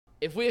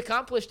if we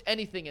accomplished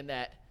anything in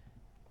that,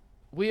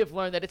 we have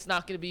learned that it's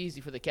not going to be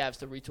easy for the Cavs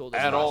to retool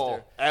this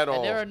roster. At all.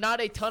 And there are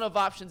not a ton of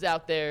options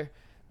out there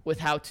with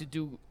how to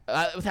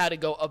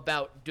go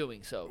about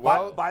doing so.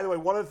 Well, by the way,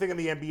 one other thing in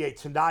the NBA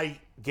tonight,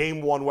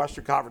 Game 1,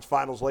 Western Conference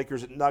Finals,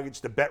 Lakers at Nuggets.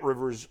 The Bet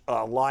Rivers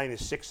line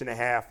is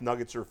 6.5.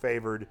 Nuggets are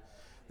favored.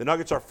 The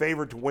Nuggets are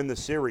favored to win the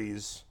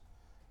series.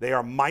 They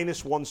are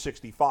minus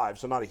 165,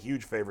 so not a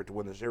huge favorite to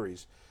win the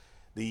series.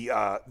 The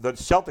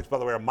Celtics, by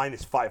the way, are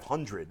minus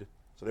 500,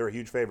 so they're a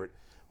huge favorite.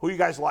 Who do you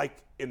guys like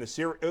in the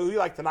series? Who do you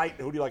like tonight,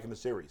 and who do you like in the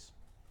series?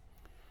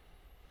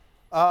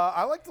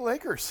 I like the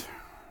Lakers.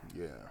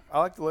 Yeah. I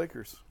like the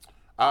Lakers.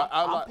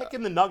 I'm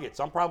picking the Nuggets.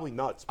 I'm probably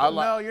nuts.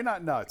 No, you're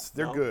not nuts.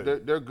 They're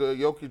good. They're good.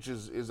 Jokic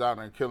is out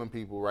there killing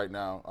people right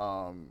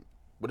now.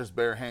 With his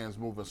bare hands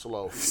moving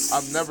slow.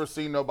 I've never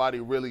seen nobody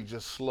really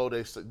just slow.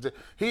 If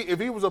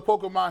he was a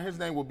Pokemon, his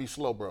name would be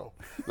Slow Bro.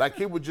 Like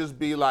he would just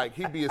be like,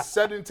 he'd be a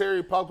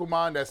sedentary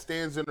Pokemon that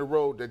stands in the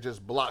road that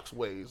just blocks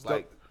ways.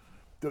 Like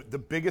the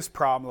biggest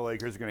problem the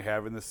Lakers are going to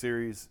have in this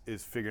series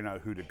is figuring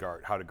out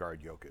how to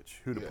guard Jokic,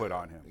 who to put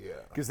on him. Yeah.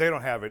 Because they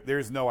don't have it.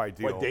 There's no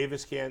ideal. What,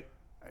 Davis can't?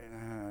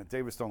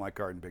 Davis don't like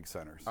guarding big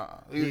centers.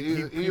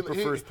 He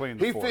prefers playing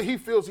the four. He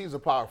feels he's a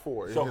power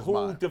forward. So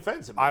who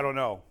defends him? I don't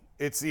know.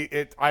 What's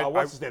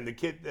his name? The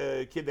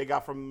kid they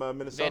got from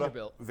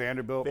Minnesota?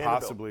 Vanderbilt,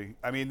 possibly.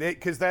 I mean,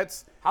 because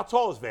that's how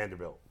tall is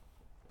Vanderbilt?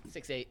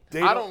 6'8".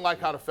 I don't like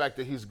how the fact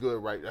that he's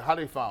good right there. How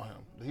they found him?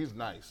 He's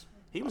nice.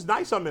 He was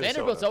nice on Minnesota.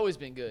 Vanderbilt's always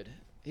been good.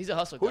 He's a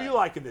hustle guy. Who do you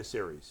like in this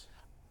series?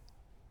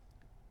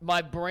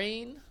 My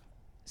brain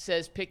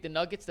says pick the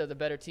Nuggets. They're the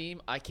better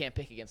team. I can't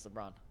pick against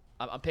LeBron.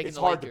 I'm picking it's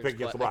the hard Lakers, to pick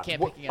against but LeBron. I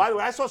can't pick against By the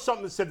way, I saw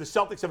something that said the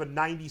Celtics have a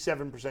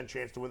 97%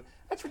 chance to win.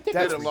 That's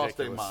ridiculous. They lost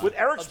their mind. With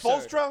Eric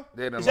Absurd.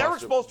 Spoelstra? Is Eric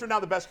Spoelstra now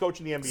the best coach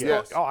in the NBA?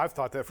 Yes. Oh, I've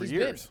thought that for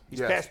years.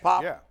 He's past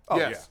Pop? Yeah. Oh,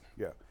 yes.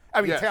 Yeah.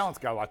 I mean, talent's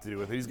got a lot to do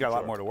with it. He's got a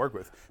lot more to work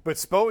with. But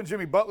Spo and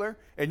Jimmy Butler,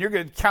 and you're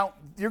going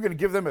to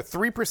give them a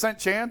 3%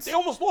 chance? They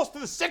almost lost to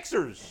the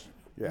Sixers.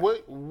 Yeah.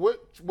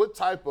 What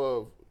type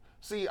of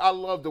 – see, I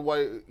love the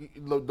way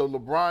the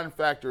LeBron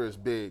factor is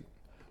big.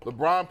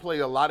 LeBron play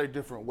a lot of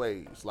different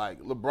ways. Like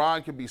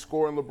LeBron can be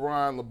scoring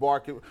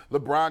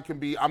LeBron can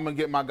be, I'm going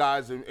to get my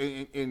guys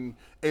in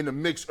the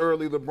mix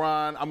early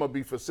LeBron. I'm going to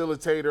be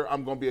facilitator.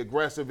 I'm going to be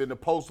aggressive in the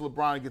post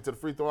LeBron and get to the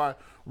free throw line.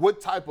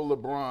 What type of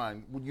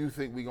LeBron would you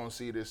think we're going to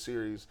see this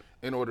series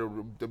in order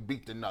to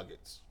beat the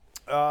Nuggets?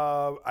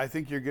 I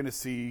think you're going to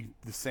see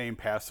the same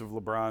passive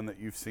LeBron that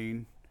you've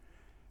seen.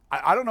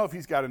 I don't know if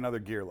he's got another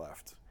gear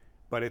left,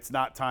 but it's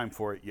not time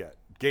for it yet.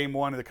 Game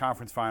 1 of the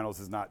conference finals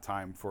is not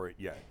time for it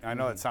yet. I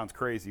know that sounds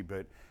crazy,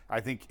 but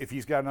I think if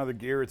he's got another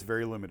gear, it's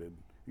very limited.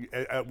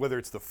 Whether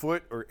it's the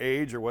foot or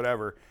age or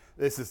whatever,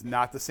 this is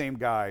not the same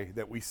guy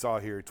that we saw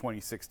here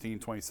 2016,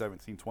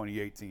 2017,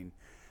 2018.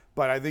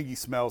 But I think he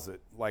smells it.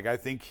 Like, I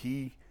think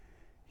he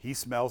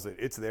smells it.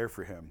 It's there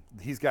for him.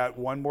 He's got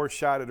one more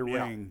shot at a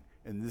ring,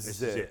 and this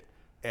is it.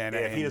 And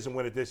if he doesn't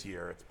win it this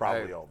year, it's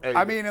probably over.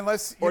 I mean,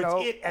 unless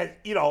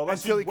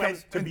unless he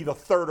went to be the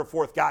third or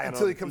fourth guy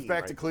until he comes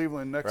back to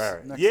Cleveland next.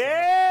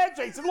 Yeah,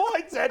 Jason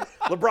Lloyd said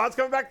LeBron's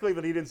coming back to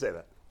Cleveland. He didn't say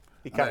that.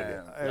 He kind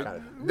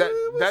of did.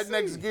 That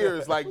next gear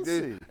is like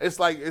this. It's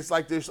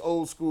like this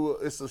old school.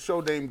 It's a show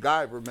named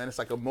Guyver, man. It's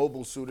like a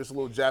mobile suit. It's a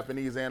little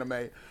Japanese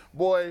anime.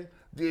 Boy,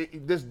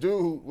 this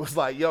dude was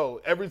like, yo,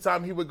 every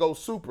time he would go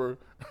super,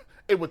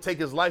 it would take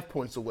his life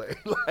points away.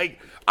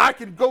 Like, I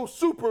can go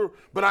super,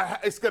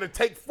 but it's going to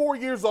take 4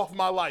 years off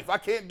my life. I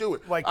can't do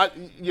it. Like, I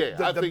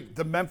think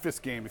the Memphis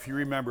game, if you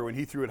remember, when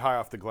he threw it high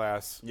off the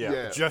glass,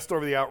 just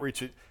over the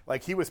outreach,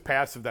 like he was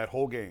passive that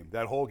whole game.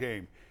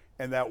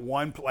 And that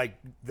one, like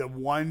the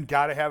one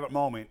gotta have it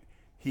moment,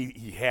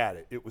 he had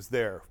it. It was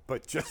there.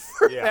 But just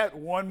for that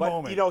one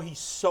moment. But, he's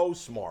so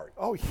smart.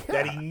 Oh, yeah.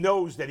 That he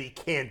knows that he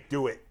can't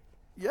do it.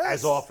 Yes.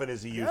 As often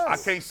as he used to. I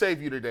can't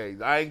save you today.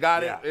 I ain't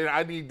got it, and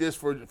I need this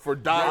for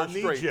dire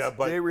straits.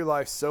 They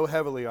rely so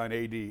heavily on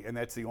AD, and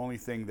that's the only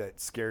thing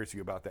that scares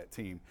you about that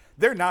team.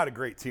 They're not a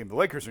great team. The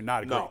Lakers are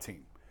not a great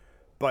team.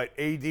 But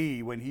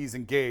AD, when he's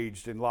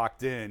engaged and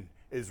locked in,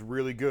 is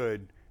really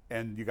good,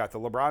 and you got the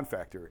LeBron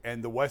factor.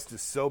 And the West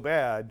is so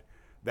bad,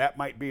 that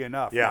might be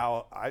enough. Yeah.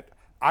 Now,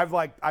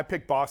 I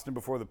picked Boston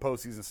before the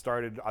postseason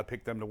started. I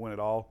picked them to win it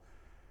all.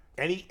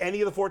 Any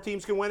of the 4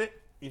 teams can win it?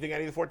 You think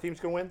any of the 4 teams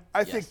can win?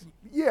 I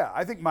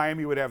think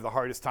Miami would have the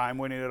hardest time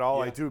winning it all.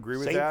 Yeah. I do agree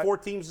with that. Same 4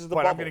 teams as the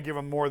bubble. bubble. I'm going to give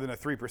them more than a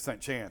 3%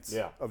 chance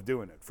of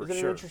doing it for sure.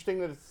 Isn't it interesting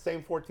that it's the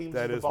same 4 teams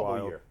as the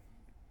bubble year?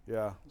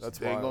 Yeah,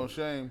 that's wild. wild.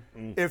 Shame.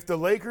 If the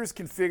Lakers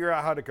can figure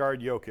out how to guard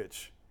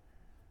Jokic,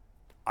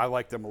 I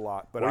like them a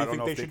lot. But what do I you don't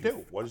know think if they should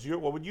do?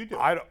 What would you do?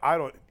 I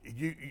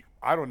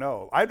don't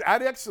know. I'd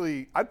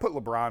put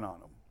LeBron on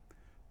him,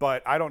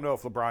 but I don't know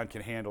if LeBron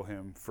can handle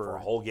him for a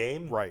whole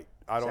game. Right.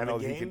 I don't know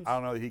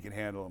that he can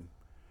handle him.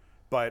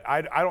 But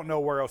I don't know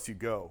where else you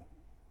go.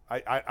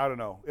 I don't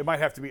know. It might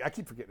have to be. I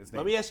keep forgetting his name.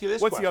 Let me ask you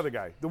this What's question. the other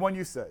guy? The one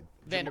you said.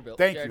 Vanderbilt.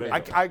 Thank you.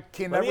 Vanderbilt. I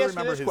can never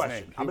remember his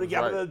question. name. I'm going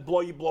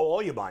to blow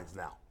all your minds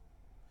now.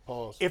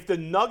 Pause. If the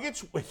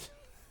Nuggets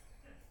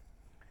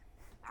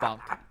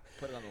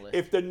Put it on the list.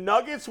 If the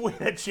Nuggets win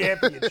a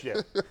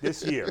championship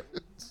this year,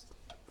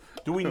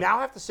 do we now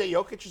have to say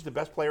Jokic is the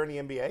best player in the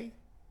NBA?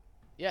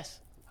 Yes.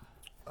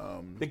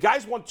 The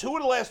guy's won 2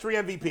 of the last 3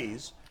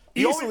 MVPs.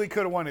 Easily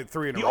could have won it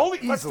 3 in a row.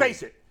 Let's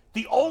face it,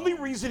 the only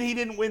reason he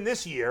didn't win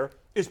this year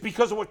is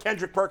because of what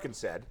Kendrick Perkins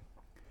said.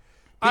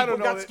 I don't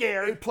know. Got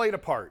scared. It played a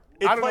part.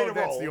 It I don't played know a if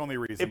that's role. the only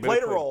reason. It but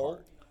played a a role.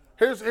 part.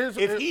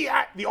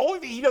 The only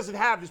thing he doesn't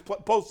have is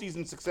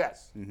postseason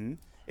success. Mm-hmm.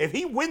 If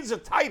he wins a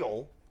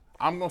title,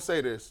 I'm gonna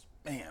say this.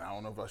 Man, I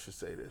don't know if I should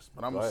say this,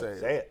 but I'm gonna say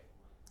it.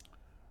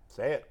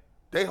 Say it.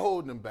 They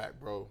holding him back,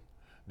 bro.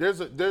 There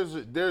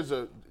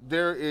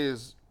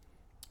is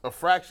a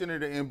fraction of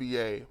the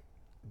NBA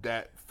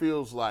that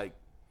feels like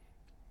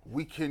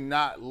we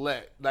cannot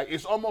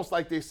it's almost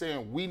like they're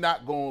saying we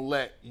not gonna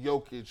let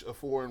Jokic, a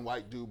foreign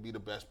white dude, be the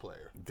best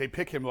player. They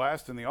pick him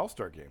last in the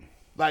All-Star game.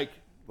 And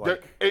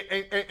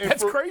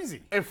That's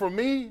crazy. And for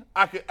me,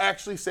 I could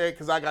actually say it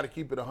because I got to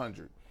keep it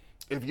 100.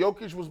 If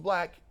Jokic was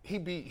black,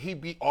 he'd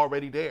be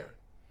already there.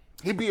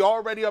 He'd be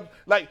already up.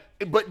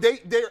 But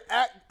they're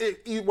at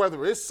it,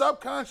 whether it's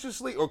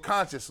subconsciously or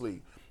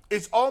consciously,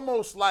 it's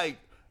almost like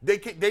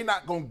they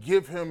not gonna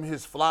give him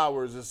his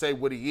flowers and say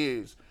what he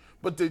is.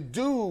 But the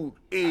dude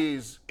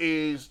he's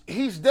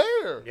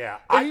there. Yeah,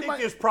 And I think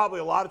there's probably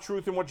a lot of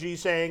truth in what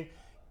G's saying.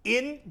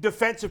 In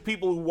defense of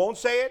people who won't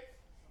say it,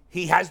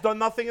 he has done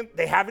nothing.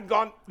 They haven't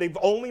gone. They've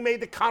only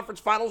made the conference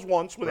finals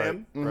once with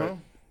him. Mm-hmm.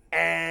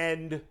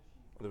 And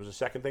there was a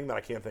second thing that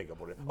I can't think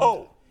of.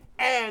 Oh,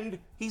 and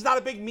he's not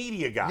a big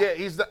media guy. Yeah,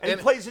 he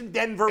plays in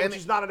Denver, which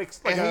is not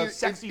a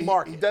sexy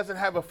market. He doesn't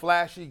have a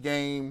flashy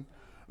game.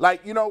 Right,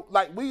 he's not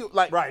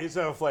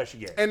a flashy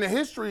game. And the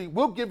history,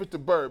 we'll give it to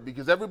Bird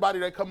because everybody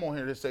that come on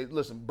here to say,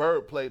 listen,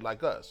 Bird played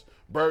like us.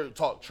 Bird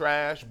talked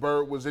trash.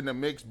 Bird was in the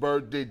mix.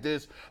 Bird did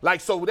this.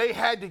 So they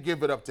had to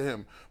give it up to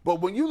him.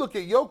 But when you look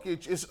at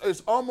Jokic,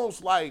 it's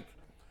almost like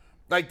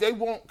they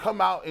won't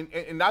come out,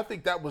 and I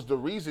think that was the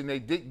reason they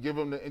didn't give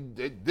him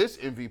this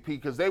MVP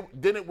because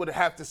then it would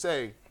have to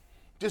say,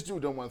 this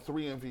dude done won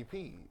 3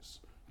 MVPs.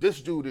 This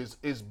dude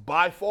is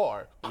by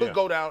far could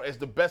go down as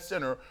the best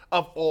center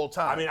of all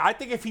time. I mean, I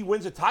think if he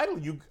wins a title,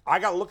 I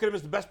got to look at him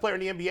as the best player in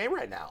the NBA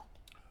right now.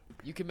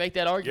 You can make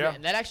that argument,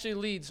 and that actually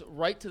leads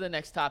right to the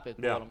next topic.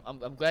 Yeah.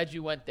 I'm glad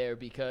you went there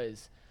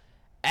because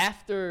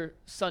after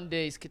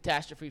Sunday's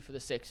catastrophe for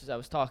the Sixers, I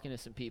was talking to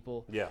some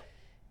people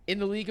in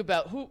the league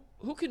about who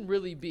can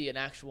really be an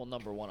actual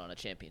number one on a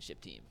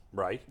championship team.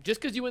 Right. Just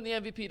because you win the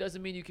MVP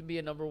doesn't mean you can be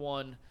a number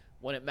one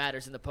when it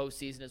matters in the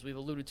postseason, as we've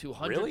alluded to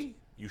hundreds. Really?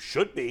 You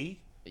should be.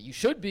 You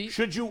should be.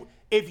 Should you?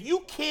 If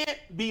you can't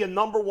be a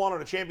number one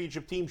on a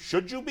championship team,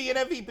 should you be an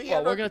MVP?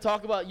 Well, we're going to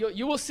talk about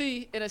you will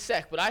see in a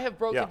sec, but I have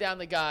broken down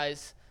the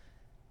guys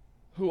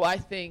who I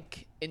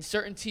think in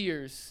certain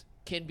tiers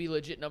can be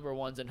legit number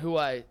ones and who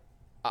I've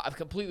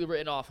completely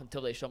written off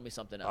until they show me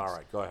something else. All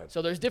right, go ahead.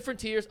 So there's different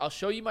tiers. I'll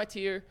show you my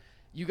tier.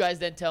 You guys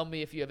then tell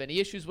me if you have any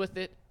issues with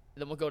it.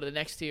 Then we'll go to the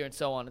next tier and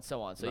so on and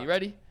so on. So you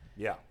ready?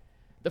 Yeah.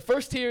 The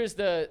first tier is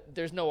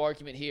there's no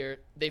argument here.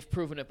 They've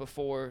proven it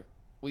before.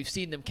 We've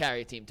seen them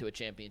carry a team to a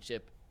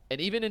championship.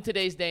 And even in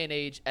today's day and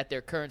age, at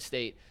their current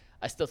state,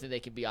 I still think they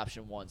can be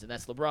option ones. And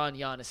that's LeBron,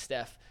 Giannis,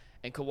 Steph,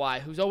 and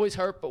Kawhi, who's always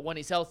hurt, but when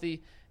he's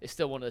healthy, is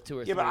still one of the 2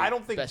 or 3 Yeah, but I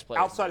don't think best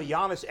players. outside of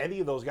Giannis, any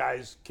of those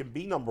guys can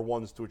be number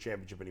ones to a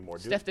championship anymore,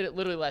 dude. Steph did it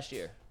literally last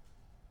year.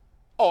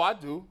 Oh, I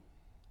do.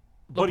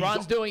 But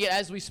LeBron's doing it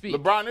as we speak.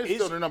 LeBron is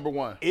still the number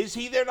one. Is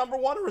he their number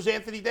one, or is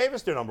Anthony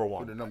Davis their number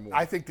one? The number one.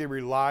 I think they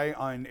rely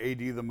on AD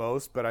the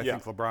most, but I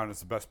think LeBron is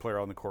the best player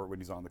on the court when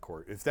he's on the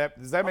court. Does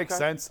that make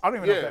sense? I don't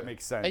even know if that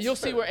makes sense. And you'll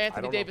see where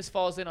Anthony Davis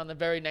falls in on the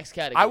very next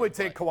category. I would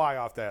take Kawhi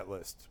off that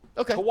list.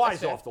 Okay,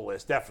 Kawhi's off the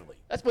list, definitely.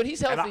 But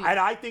he's healthy. And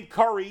I think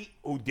Curry,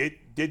 who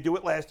did do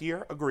it last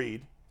year,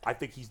 agreed. I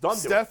think he's done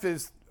doing it. Steph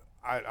is,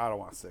 I don't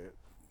want to say it.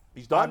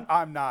 He's done?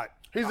 I'm not.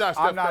 He's not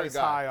Steph I'm not Curry as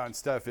guy. high on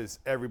Steph as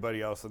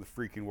everybody else in the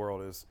freaking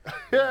world is.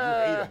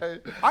 Yeah.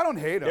 I don't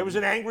hate him. There was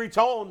an angry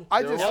tone.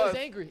 I That just, was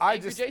angry.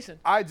 Angry Jason.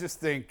 I just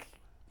think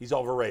He's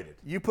overrated.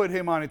 you put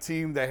him on a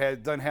team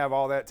that doesn't have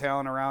all that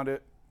talent around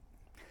it.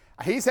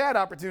 He's had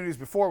opportunities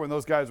before when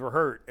those guys were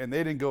hurt, and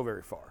they didn't go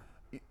very far.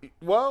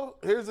 Well,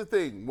 here's the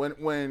thing.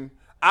 When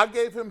I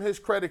gave him his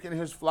credit and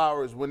his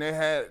flowers when they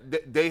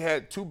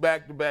had 2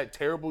 back-to-back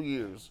terrible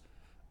years,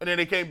 and then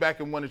they came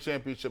back and won a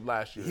championship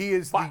last year.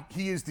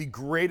 He is the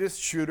greatest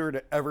shooter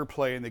to ever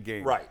play in the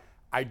game. Right.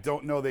 I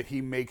don't know that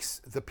he makes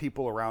the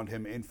people around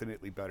him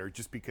infinitely better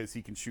just because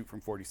he can shoot from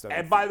 47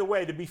 And feet. by the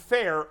way, to be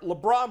fair,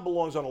 LeBron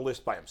belongs on a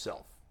list by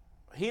himself.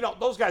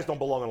 Those guys don't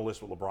belong on a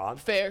list with LeBron.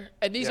 Fair.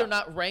 And these are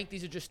not ranked.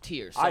 These are just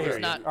tiers. So I hear it's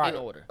you. not All right. in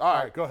order. All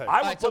right, go ahead.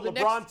 I would right, so put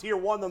the LeBron next- tier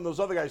 1 and those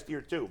other guys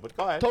tier 2, but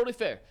go ahead. Totally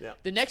fair. Yeah.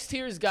 The next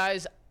tier is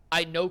guys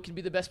I know can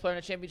be the best player on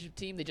a championship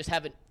team. They just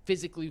haven't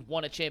physically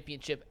won a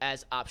championship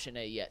as option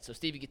A yet. So,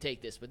 Steve, you can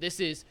take this. But this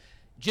is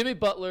Jimmy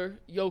Butler,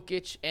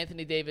 Jokic,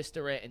 Anthony Davis,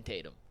 Durant, and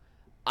Tatum.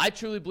 I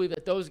truly believe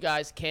that those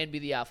guys can be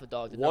the alpha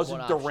dog.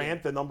 Wasn't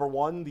Durant the number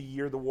one the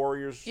year the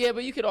Warriors? Yeah,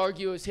 but you could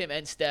argue it was him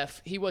and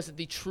Steph. He wasn't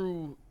the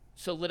true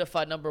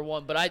solidified number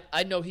one, but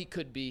I know he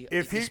could be,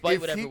 despite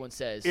what everyone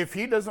says. If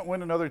he doesn't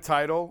win another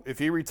title, if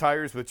he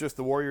retires with just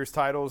the Warriors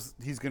titles,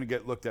 he's going to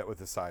get looked at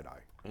with a side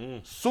eye.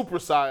 Super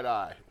side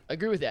eye. I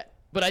agree with that.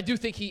 But I do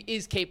think he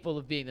is capable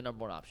of being the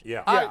number one option.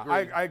 Yeah.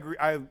 I agree.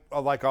 I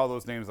like all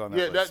those names on that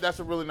list. Yeah, that's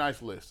a really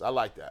nice list. I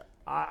like that.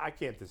 I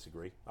can't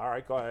disagree. All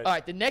right, go ahead. All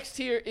right, the next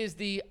tier is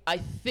the I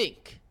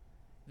think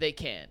they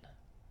can.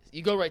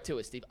 You go right to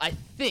it, Steve. I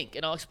think,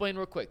 and I'll explain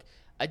real quick.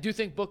 I do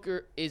think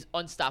Booker is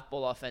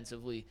unstoppable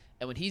offensively.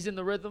 And when he's in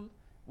the rhythm,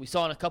 we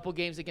saw in a couple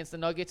games against the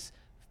Nuggets,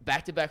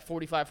 back-to-back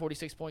 45,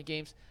 46-point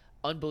games,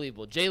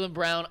 unbelievable. Jaylen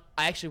Brown,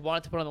 I actually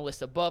wanted to put on the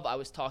list above. I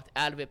was talked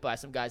out of it by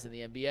some guys in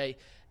the NBA.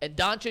 And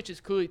Doncic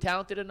is clearly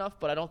talented enough,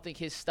 but I don't think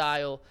his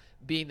style,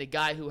 being the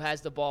guy who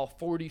has the ball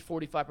 40,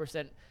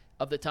 45%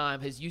 of the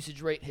time, his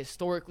usage rate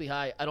historically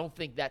high, I don't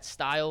think that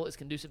style is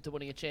conducive to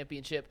winning a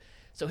championship.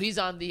 So he's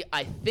on the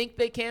I think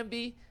they can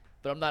be,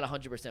 but I'm not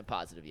 100%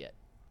 positive yet.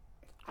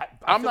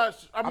 I'm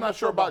not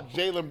sure about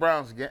Jaylen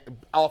Brown's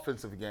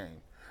offensive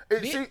game.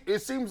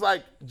 It seems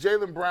like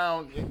Jaylen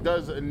Brown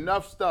does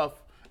enough stuff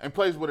and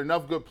plays with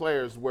enough good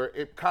players where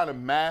it kind of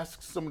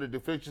masks some of the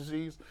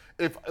deficiencies.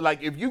 If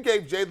you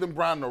gave Jaylen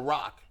Brown the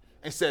rock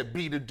and said,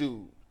 be the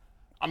dude,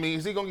 I mean,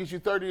 is he going to get you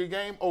 30 a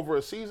game over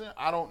a season?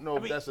 I don't know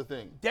if that's the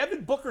thing.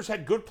 Devin Booker's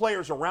had good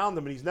players around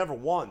him, and he's never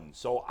won.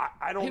 So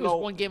I don't know. He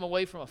was one game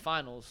away from a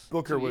finals.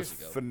 Booker 2 years was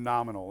ago.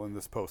 phenomenal in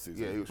this postseason.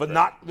 Yeah, he was But great.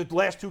 not the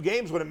last 2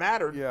 games when it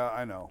mattered. Yeah,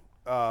 I know.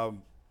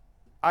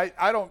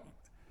 I don't.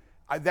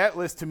 That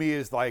list to me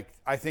is like,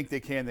 I think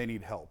they can. They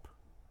need help.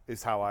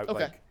 Is how I Okay.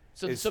 like.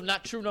 So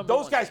not true number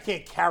Those one. guys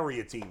can't carry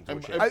a team to a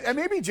championship. And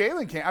maybe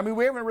Jalen can. I mean,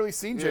 we haven't really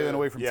seen Jalen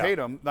away from Yeah.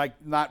 Tatum, like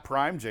not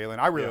prime Jalen.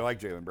 I really Yeah. like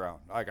Jalen Brown.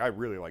 I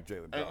really like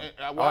Jalen Brown. And,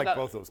 I like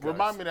both those guys.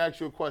 Remind me to ask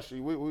you a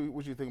question.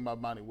 What you think about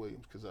Monty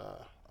Williams? Because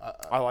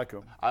I like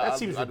him. That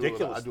seems I do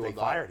ridiculous a they lot.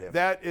 fired him.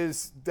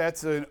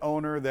 That's an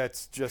owner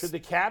that's just. Should the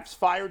Caps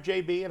fire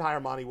JB and hire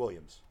Monty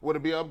Williams? Would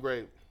it be an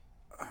upgrade?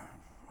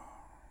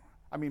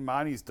 I mean,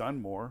 Monty's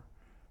done more,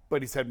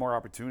 but he's had more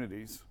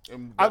opportunities.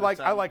 And I by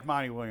the time- like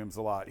Monty Williams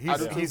a lot. do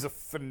too. He's a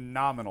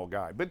phenomenal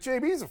guy, but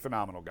JB's a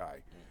phenomenal guy.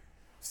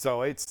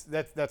 So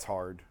that's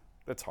hard.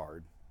 That's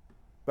hard.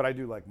 But I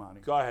do like Monty.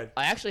 Go ahead.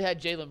 I actually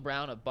had Jaylen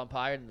Brown a bump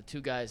higher than the 2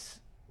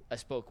 guys I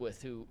spoke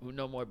with who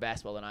know more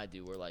basketball than I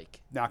do. Were like,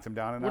 Knocked him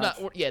down a notch.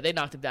 they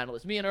knocked him down a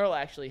list. Me and Earl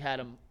actually had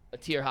him a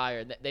tier higher,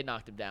 and they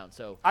knocked him down.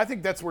 So I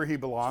think that's where he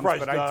belongs.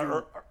 Surprised, But I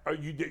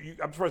do.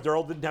 I'm surprised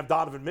Earl didn't have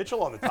Donovan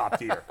Mitchell on the top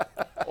tier.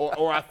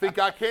 or I think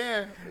I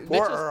can.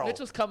 Poor Earl.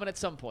 Mitchell's coming at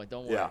some point.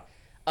 Don't worry.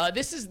 Yeah.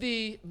 This is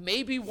the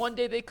maybe one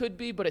day they could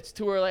be, but it's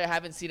too early. I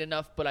haven't seen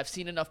enough, but I've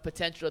seen enough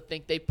potential to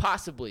think they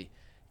possibly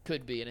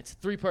could be. And it's a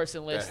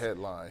 3-person list. That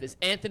headline. There's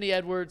Anthony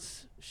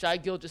Edwards, Shai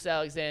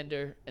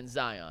Gilgeous-Alexander, and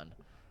Zion,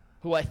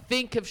 who I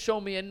think have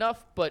shown me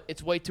enough, but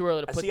it's way too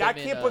early to put See, them I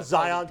in can't a put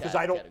Zion because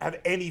I don't category.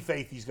 have any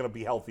faith he's going to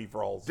be healthy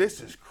for all season.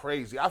 This is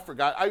crazy. I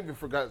even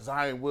forgot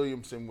Zion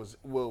Williamson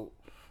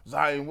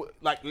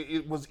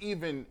it was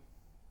even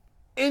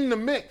in the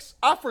mix.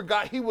 I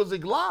forgot he was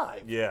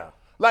alive. Yeah.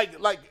 Like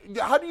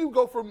how do you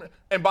go from?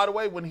 And by the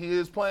way, when he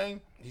is playing,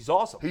 He's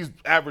awesome. he's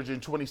averaging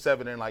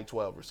 27 and like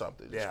 12 or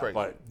something. It's Yeah,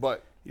 crazy.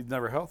 But He's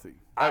never healthy.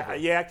 I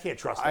can't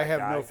trust that I have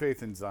guy. no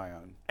faith in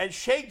Zion. And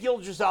Shai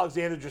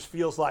Gilgeous-Alexander just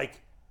feels like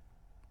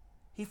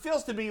he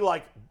feels to me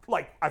like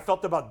I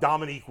felt about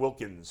Dominique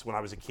Wilkins when I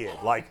was a kid.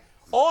 Like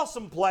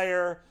awesome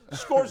player,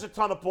 scores a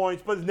ton of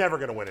points, but is never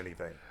going to win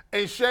anything.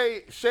 and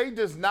Shea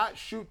does not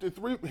shoot the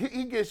three.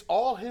 He gets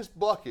all his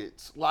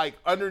buckets like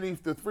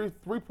underneath the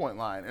three-point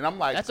line, and I'm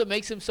like, That's what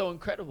makes him so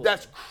incredible.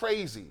 that's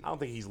crazy. I don't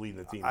think he's leading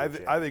the team. I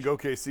think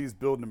OKC's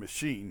building a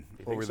machine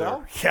over there.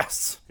 so?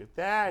 Yes, Get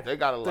that. They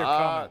got a They're lot.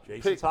 coming. Of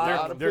Jason's picks, high. a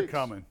lot of they're picks.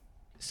 coming.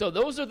 So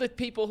those are the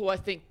people who I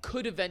think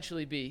could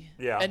eventually be.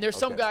 Yeah, And there's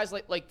some okay. guys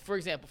like for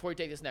example, before you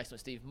take this next one,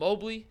 Steve,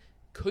 Mobley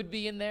could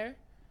be in there,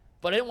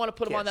 but I didn't want to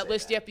put him Can't on that say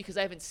list that. yet because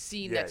I haven't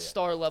seen Yeah, that yeah.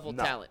 star level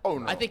No. talent. Oh,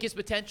 no. I think his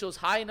potential is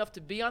high enough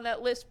to be on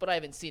that list, but I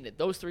haven't seen it.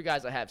 Those 3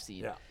 guys I have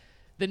seen. Yeah.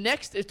 The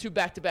next is 2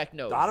 back-to-back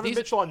no's. Donovan These-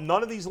 Mitchell on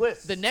none of these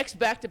lists. The next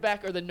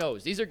back-to-back are the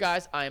no's. These are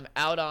guys I am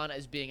out on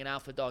as being an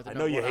alpha dog. I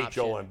know you hate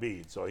Joel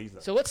Embiid, so he's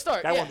not. So let's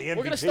start. Guy Yeah, won the we're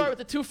going to MVP. start with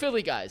the 2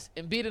 Philly guys.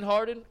 Embiid and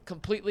Harden,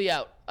 completely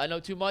out. I know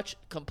too much,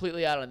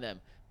 completely out on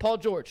them. Paul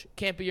George,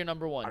 can't be your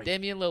number 1.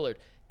 Damian Lillard,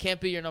 can't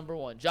be your number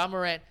 1. John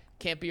Morant,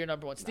 can't be your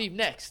number 1. Steve,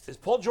 next. Is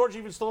Paul George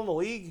even still in the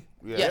league?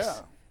 Yeah.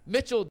 Yes.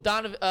 Mitchell,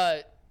 Donovan,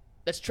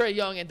 that's Trae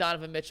Young and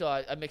Donovan Mitchell.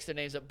 I mixed their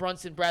names up.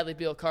 Brunson, Bradley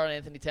Beal, Karl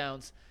Anthony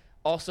Towns.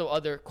 Also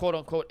other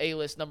quote-unquote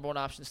A-list number 1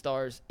 option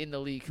stars in the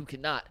league who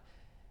cannot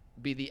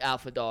be the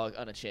alpha dog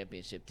on a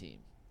championship team.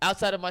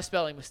 Outside of my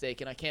spelling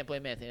mistake, and I can't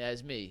blame Anthony, that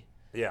is me.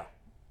 Yeah.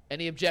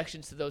 Any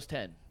objections to those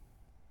 10?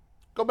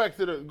 Go back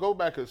to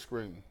the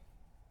screen.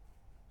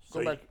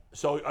 So, back.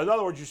 so in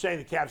other words, you're saying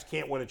the Cavs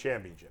can't win a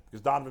championship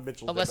because Donovan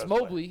Mitchell's their Unless best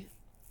player. Mobley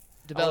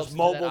develops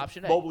Unless into that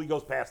option A. Mobley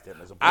goes past him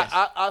as a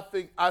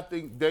I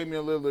think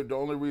Damian Lillard. The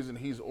only reason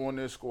he's on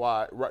this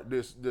squad,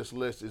 this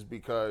list, is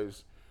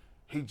because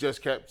he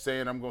just kept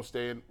saying, "I'm going to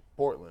stay in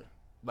Portland."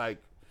 Like,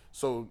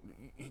 so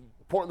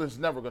Portland's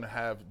never going to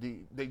have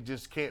they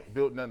just can't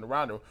build nothing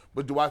around him.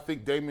 But do I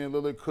think Damian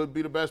Lillard could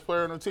be the best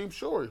player on the team?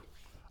 Sure.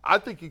 I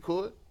think he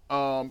could.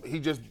 He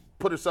just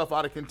put himself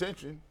out of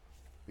contention.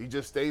 He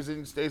just stays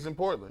in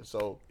Portland.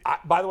 So,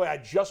 by the way, I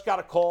just got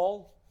a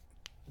call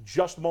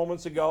just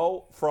moments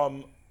ago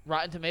from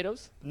Rotten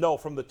Tomatoes? No,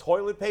 from the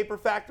toilet paper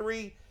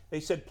factory. They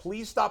said,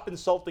 please stop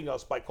insulting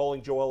us by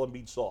calling Joel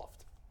Embiid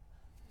soft.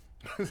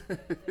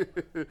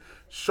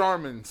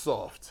 Charmin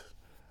soft.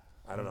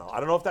 I don't know. I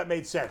don't know if that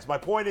made sense. My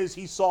point is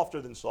he's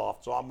softer than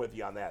soft, so I'm with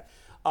you on that.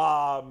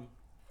 Ja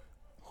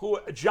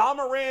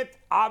Morant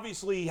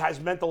obviously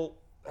has mental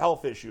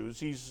health issues.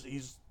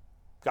 He's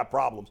got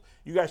problems.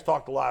 You guys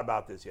talked a lot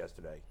about this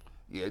yesterday.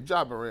 Yeah,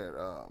 Ja Morant.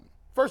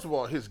 First of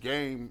all, his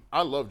game.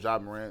 I love Ja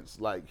Morant's.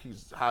 Like,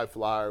 he's high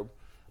flyer.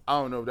 I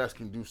don't know if that's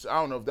conducive. I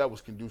don't know if that was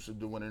conducive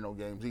to winning no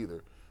games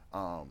either.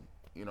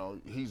 You know,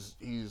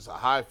 he's a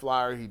high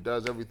flyer. He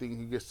does everything.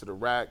 He gets to the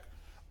rack.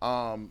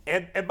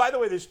 And by the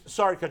way,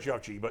 sorry to cut you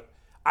off, G, but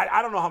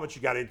I don't know how much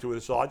you got into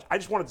it. So I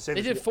just wanted to say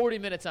They this. did 40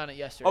 minutes on it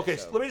yesterday. Okay,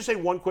 so let me just say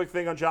one quick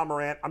thing on Ja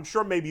Morant. I'm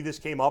sure maybe this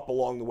came up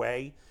along the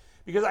way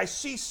because I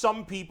see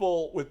some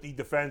people with the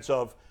defense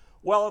of,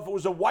 well, if it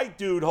was a white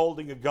dude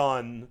holding a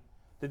gun,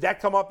 did that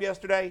come up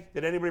yesterday?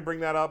 Did anybody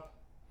bring that up?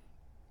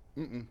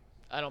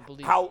 I don't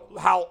believe How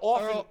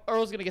often?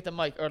 Earl's going to get the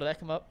mic. Earl, did that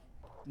come up?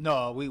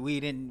 No, we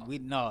didn't.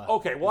 No.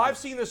 Okay, well, I've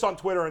seen this on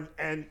Twitter,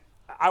 and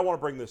I want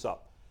to bring this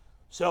up.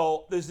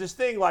 So there's this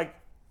thing like,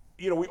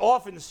 you know, we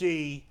often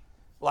see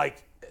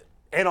like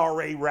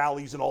NRA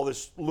rallies and all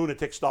this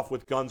lunatic stuff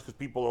with guns because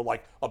people are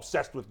like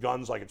obsessed with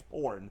guns like it's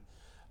porn.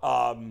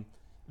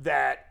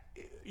 That,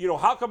 you know,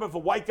 how come if a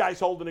white guy's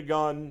holding a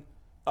gun,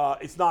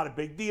 it's not a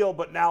big deal,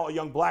 but now a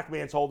young black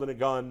man's holding a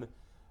gun,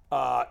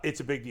 it's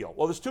a big deal?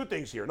 Well, there's two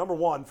things here. Number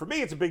one, for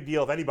me, it's a big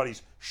deal if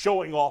anybody's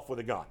showing off with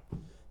a gun.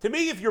 To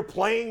me, if you're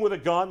playing with a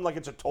gun like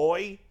it's a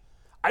toy,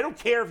 I don't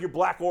care if you're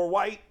black or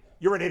white,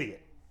 you're an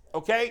idiot.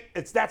 Okay?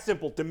 It's that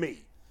simple to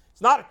me.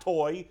 It's not a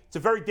toy. It's a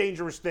very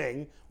dangerous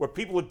thing where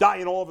people are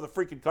dying all over the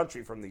freaking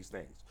country from these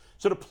things.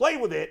 So to play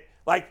with it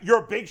like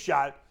you're a big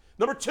shot.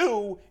 Number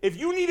two, if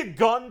you need a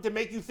gun to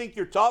make you think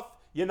you're tough,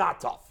 you're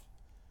not tough.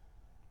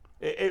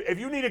 If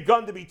you need a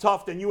gun to be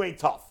tough, then you ain't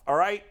tough, all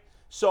right?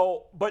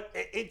 So, but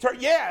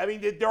yeah, I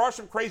mean, there are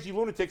some crazy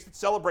lunatics that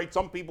celebrate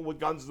some people with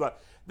guns.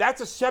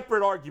 That's a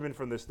separate argument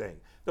from this thing.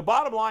 The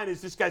bottom line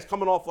is this guy's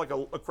coming off like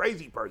a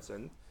crazy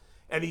person,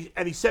 and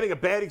he's setting a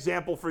bad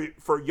example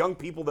for young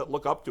people that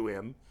look up to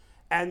him,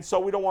 and so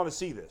we don't want to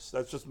see this.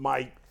 That's just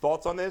my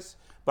thoughts on this.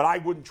 But I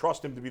wouldn't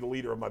trust him to be the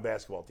leader of my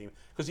basketball team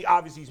because he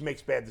obviously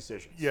makes bad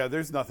decisions. Yeah,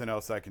 there's nothing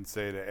else I can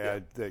say to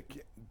add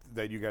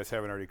that you guys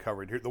haven't already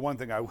covered. Here, the one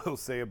thing I will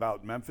say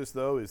about Memphis,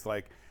 though, is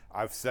like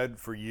I've said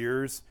for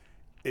years,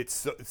 it's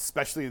so,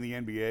 especially in the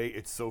NBA,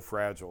 it's so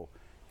fragile,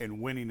 and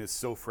winning is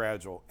so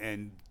fragile.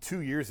 And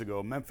 2 years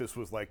ago, Memphis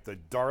was like the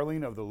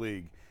darling of the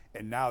league,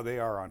 and now they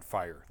are on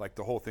fire. Like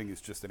the whole thing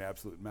is just an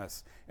absolute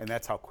mess, and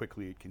that's how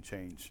quickly it can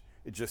change.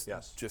 It just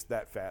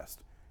that fast.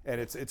 And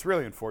it's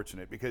really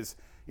unfortunate because,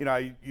 you know,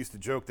 I used to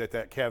joke that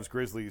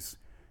Cavs-Grizzlies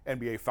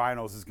NBA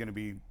Finals is going to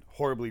be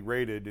horribly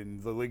rated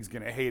and the league's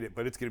going to hate it,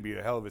 but it's going to be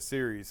a hell of a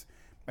series.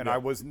 And I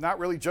was not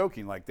really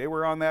joking. Like, they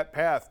were on that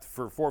path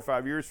for 4 or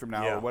 5 years from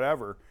now or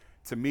whatever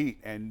to meet,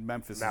 and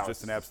Memphis is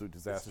just an absolute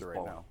disaster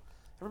right now.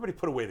 Everybody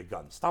put away the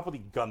gun. Stop with the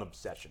gun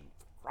obsession.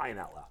 Crying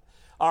out loud.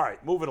 All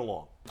right, moving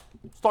along.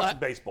 Let's talk some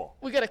baseball.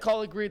 We got a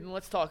call agreed, and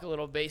let's talk a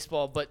little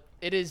baseball. But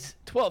it is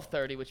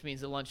 12:30, which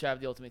means the lunch hour of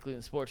the Ultimate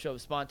Cleveland Sports Show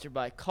is sponsored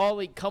by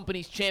Colleague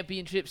Companies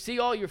Championship. See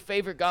all your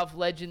favorite golf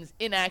legends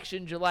in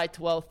action July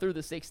 12th through the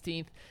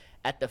 16th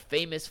at the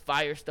famous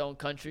Firestone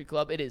Country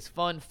Club. It is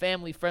fun,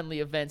 family-friendly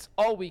events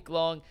all week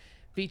long,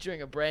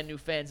 featuring a brand-new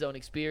fan zone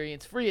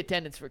experience, free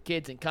attendance for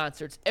kids and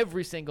concerts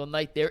every single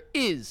night. There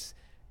is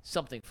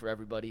something for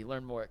everybody.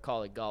 Learn more at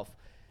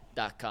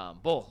colleaguegolf.com.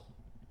 Bull.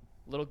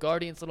 Little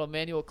Guardians, little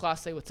Emmanuel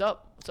Clase, what's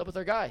up? What's up with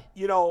our guy?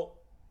 You know,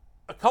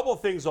 a couple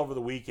of things over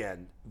the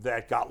weekend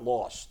that got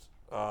lost.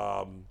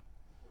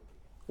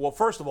 Well,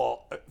 first of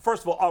all,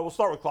 I will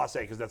start with Clase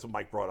because that's what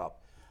Mike brought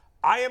up.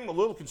 I am a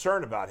little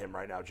concerned about him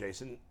right now,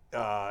 Jason.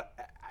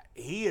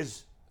 He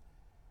is.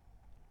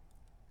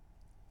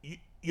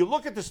 You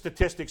look at the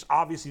statistics.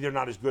 Obviously, they're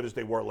not as good as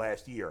they were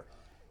last year.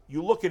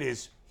 You look at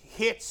his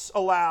hits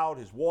allowed,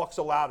 his walks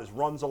allowed, his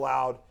runs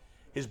allowed,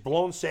 his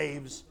blown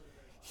saves.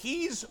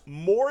 He's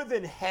more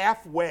than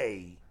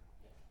halfway.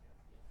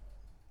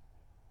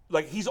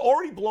 Like, he's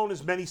already blown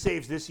as many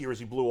saves this year as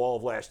he blew all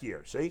of last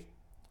year. See?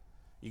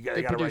 You got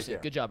it right there.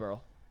 Good job,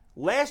 Earl.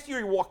 Last year,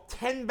 he walked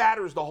 10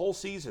 batters the whole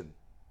season.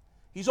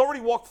 He's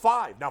already walked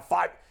 5. Now,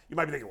 5, you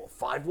might be thinking, well,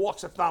 5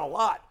 walks, that's not a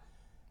lot.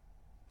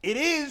 It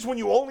is when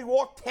you only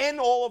walked 10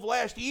 all of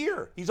last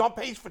year. He's on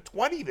pace for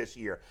 20 this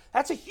year.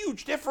 That's a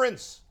huge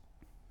difference.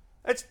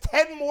 That's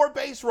 10 more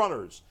base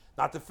runners.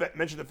 Not to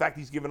mention the fact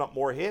he's given up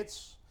more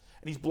hits.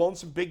 And he's blown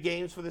some big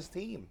games for this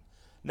team.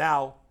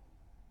 Now,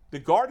 the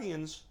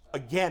Guardians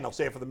again, I'll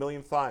say it for the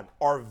millionth time,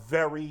 are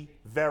very,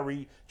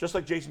 very, just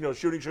like Jason knows,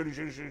 shooting.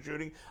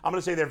 I'm going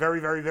to say they're very,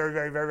 very, very,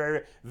 very, very,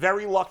 very,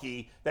 very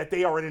lucky that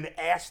they are in an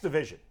ass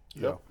division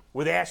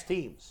with ass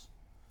teams.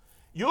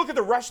 You look at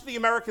the rest of the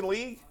American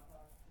League,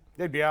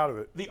 They'd be out of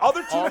it. the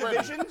other two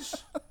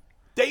divisions,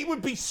 they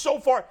would be so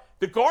far.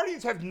 The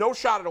Guardians have no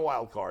shot at a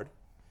wild card.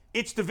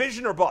 It's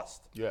division or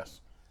bust. Yes.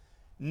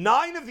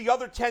 9 of the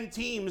other 10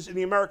 teams in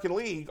the American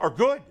League are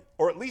good,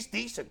 or at least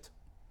decent,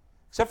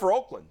 except for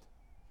Oakland.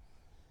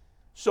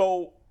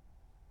 So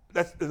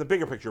that's the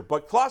bigger picture.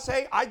 But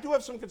Clase, I do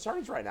have some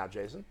concerns right now,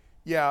 Jason.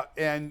 Yeah,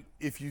 and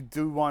if you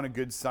do want a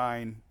good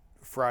sign,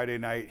 Friday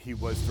night he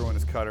was throwing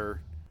his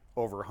cutter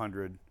over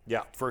 100.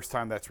 Yeah. First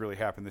time that's really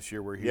happened this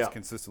year where he's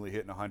consistently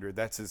hitting 100.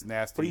 That's his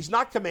nasty. But he's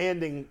not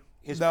commanding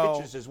his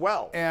pitches as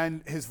well.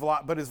 And his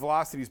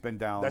velocity's been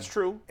down. That's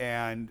true.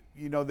 And,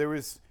 there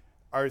was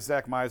our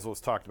Zach Meisel has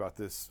talked about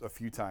this a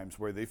few times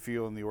where they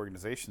feel in the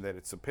organization that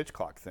it's a pitch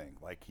clock thing.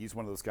 Like he's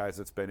one of those guys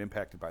that's been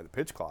impacted by the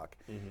pitch clock.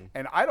 Mm-hmm.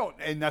 And I don't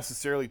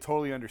necessarily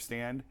totally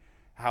understand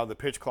how the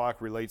pitch clock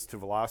relates to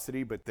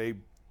velocity, but they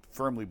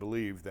firmly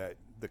believe that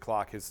the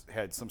clock has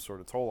had some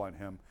sort of toll on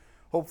him.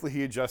 Hopefully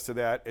he adjusts to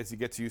that as he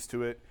gets used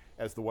to it.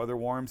 As the weather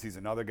warms, he's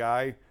another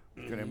guy.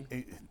 His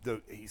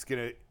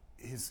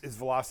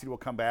velocity will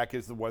come back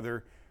as the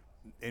weather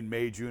in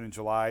May, June, and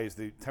July as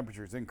the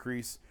temperatures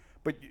increase.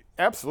 But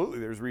absolutely,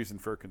 there's reason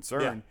for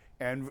concern.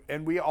 Yeah.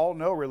 And we all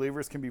know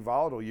relievers can be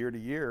volatile year to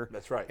year.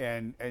 That's right.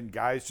 And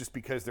guys, just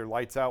because they're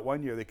lights out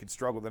one year, they could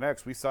struggle the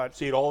next. We saw it.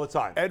 See it all the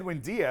time. Edwin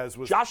Diaz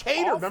was Josh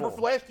Hader, awful. remember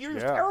for last year? He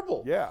was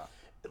terrible. Yeah.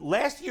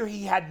 Last year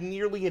he had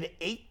nearly an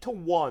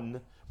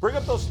 8-to-1. Bring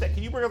up those.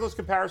 Can you bring up those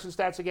comparison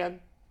stats again?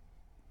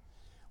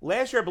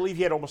 Last year, I believe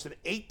he had almost an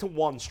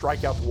 8-to-1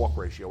 strikeout to walk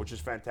ratio, which is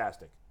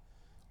fantastic.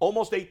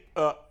 Almost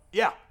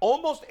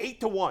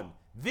 8-to-1.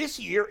 This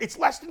year, it's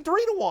less than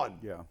 3-to-1.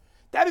 Yeah.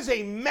 That is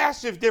a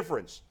massive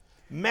difference.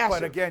 Massive.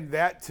 But again,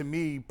 that to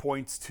me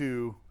points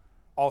to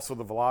also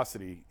the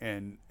velocity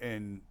and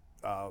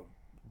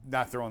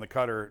not throwing the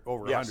cutter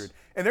over 100.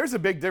 And there's a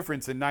big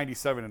difference in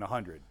 97 and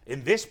 100.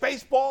 In this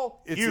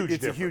baseball, it's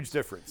a huge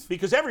difference.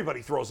 Because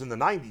everybody throws in the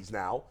 90s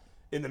now,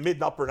 in the mid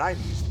and upper 90s.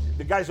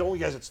 The only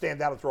guys that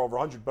stand out and throw over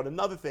 100. But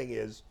another thing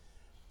is,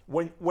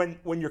 when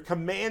your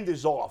command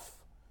is off,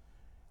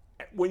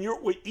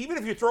 even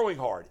if you're throwing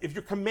hard, if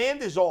your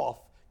command is off,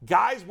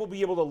 guys will be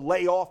able to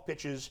lay off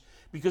pitches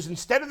because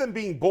instead of them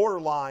being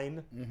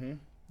borderline,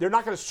 they're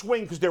not going to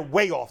swing because they're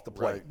way off the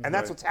plate. Right, and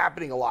that's what's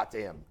happening a lot to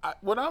him.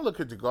 When I look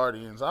at the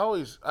Guardians, I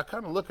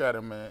kind of look at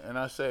them and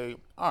I say,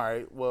 all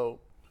right, well,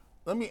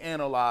 let me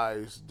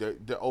analyze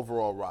the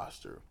overall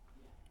roster.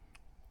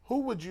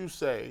 Who would you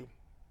say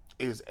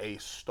is a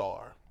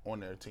star on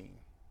their team?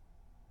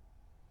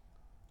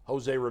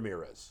 Jose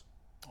Ramirez.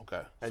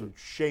 Okay. And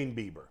Shane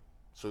Bieber.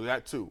 So we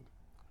got 2.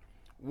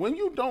 When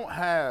you don't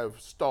have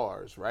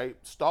stars, right?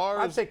 Stars.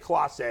 I'd say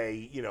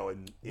Clase,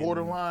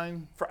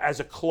 borderline. As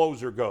a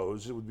closer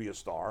goes, it would be a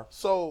star.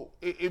 So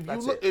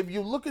if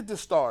you look at the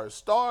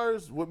stars,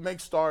 what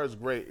makes stars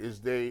great is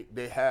they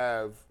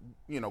have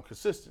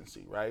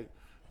consistency, right?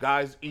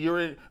 Guys,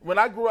 when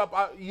I grew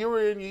up,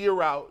 year in,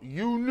 year out,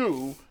 you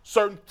knew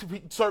certain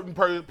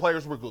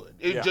players were good.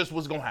 It just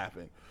was going to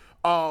happen.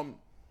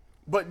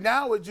 But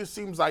now it just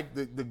seems like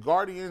the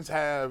Guardians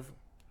have,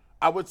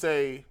 I would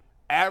say,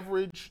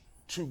 average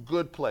to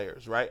good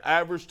players, right?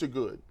 Average to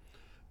good.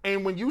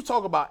 And when you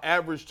talk about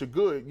average to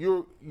good,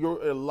 you're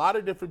a lot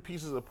of different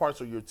pieces of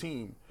parts of your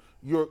team.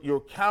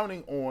 You're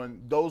counting on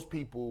those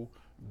people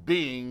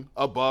being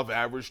above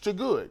average to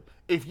good.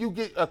 If you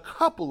get a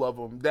couple of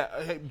them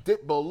that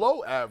dip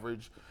below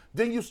average,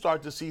 then you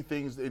start to see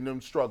things in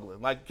them struggling.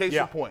 Like case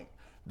in point,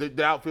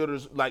 the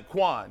outfielders like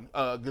Juan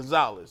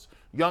Gonzalez.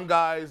 Young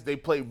guys, they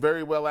played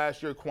very well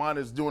last year. Juan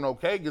is doing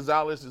okay.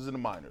 Gonzalez is in the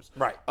minors.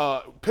 Right.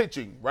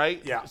 Pitching,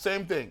 right? Yeah.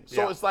 Same thing.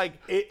 So it's like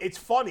it's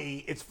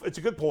funny. It's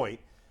a good point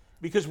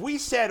because we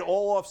said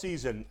all off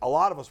season, a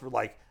lot of us were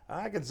like,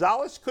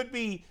 Gonzalez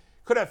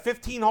could have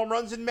 15 home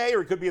runs in May,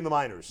 or he could be in the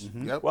minors.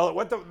 Mm-hmm. Yep. Well, it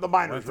went the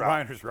minors route. The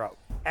minors route.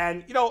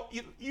 And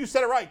you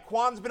said it right.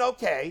 Juan's been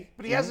okay,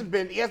 but he hasn't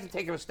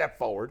taken a step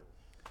forward.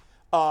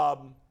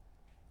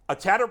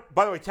 Tanner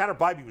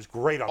Bybee was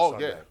great on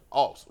Sunday. Yeah.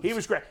 Awesome. He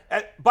was great.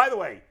 By the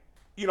way,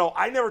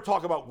 I never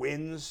talk about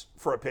wins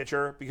for a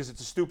pitcher because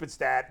it's a stupid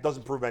stat,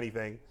 doesn't prove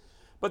anything.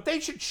 But they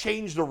should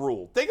change the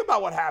rule. Think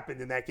about what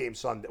happened in that game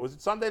Sunday. Was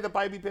it Sunday that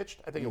Bybee pitched?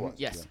 I think it was.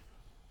 Yes. Yeah.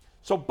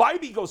 So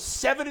Bybee goes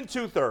 7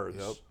 2/3.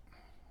 Yep.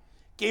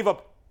 Gave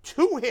up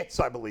 2 hits,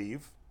 I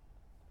believe.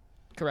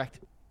 Correct.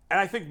 And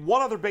I think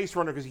one other base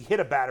runner because he hit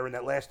a batter in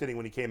that last inning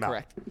when he came out.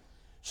 Correct.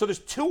 So there's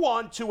 2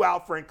 on, 2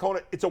 out.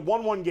 Francona. It's a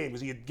 1-1 game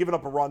because he had given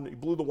up a run. He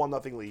blew the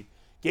 1-0 lead.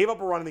 Gave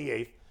up a run in the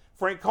 8th.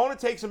 Francona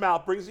takes him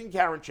out, brings in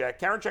Karinchak.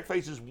 Karinchak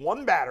faces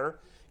one batter,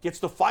 gets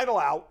the final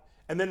out,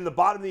 and then in the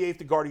bottom of the 8th,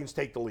 the Guardians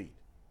take the lead.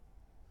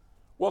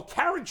 Well,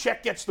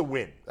 Karinchak gets the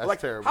win. That's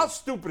terrible. How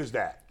stupid is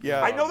that?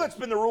 Yeah. I know that's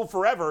been the rule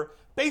forever.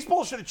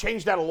 Baseball should have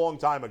changed that a long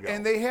time ago.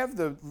 And they have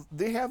the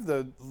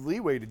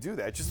leeway to do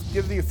that. Just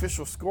give the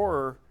official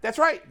scorer. That's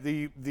right.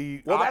 The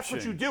Well, option. that's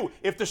what you do.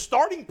 If the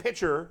starting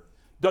pitcher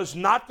does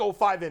not go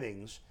 5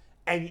 innings,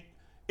 and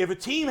if a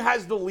team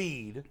has the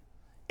lead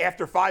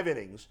after 5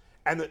 innings,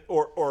 and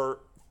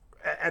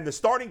the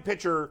starting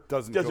pitcher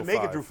Doesn't make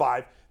it 5. through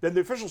 5, then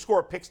the official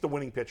scorer picks the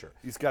winning pitcher.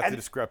 He's got the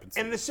discrepancy.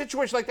 And in a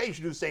situation like that, you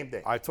should do the same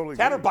thing. I totally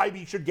Tanner agree.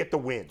 Bybee should get the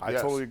win. I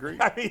totally agree.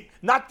 I mean,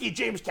 not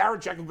James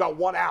Karinchak, who got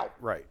 1 out.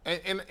 Right.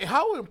 And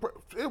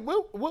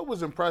what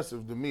was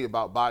impressive to me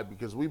about Bobby,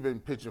 because we've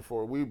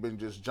been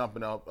just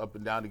jumping up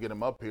and down to get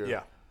him up here.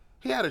 Yeah.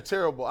 He had a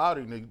terrible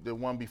outing the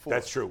one before.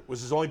 That's true. It was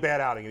his only bad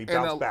outing, and he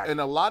bounced back. And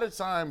a lot of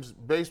times,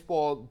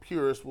 baseball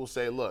purists will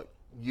say, look,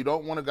 you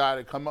don't want a guy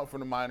to come up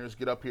from the minors,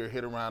 get up here,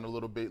 hit around a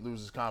little bit, lose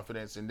his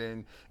confidence, and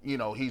then,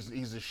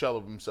 he's a shell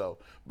of himself.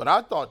 But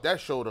I thought that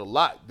showed a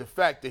lot. The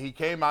fact that he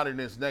came out in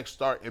his next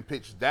start and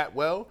pitched that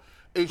well,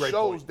 it Great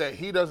shows point.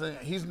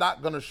 that he's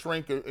not going to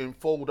shrink and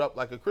fold up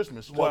like a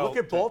Christmas tree. Well, look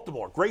at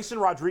Baltimore. Grayson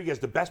Rodriguez,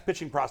 the best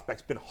pitching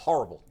prospect's been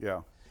horrible.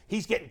 Yeah.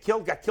 He's getting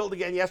killed, got killed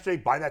again yesterday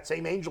by that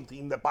same Angel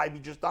team that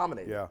Bybee just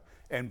dominated. Yeah.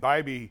 And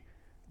Bybee,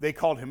 they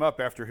called him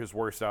up after his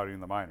worst outing in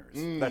the minors.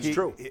 That's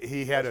true.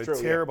 He had That's a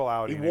true, terrible yeah.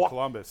 outing He in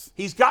Columbus.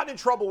 He's gotten in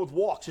trouble with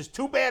walks. His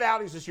 2 bad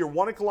outings this year,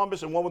 one in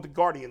Columbus and one with the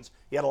Guardians,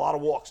 he had a lot of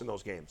walks in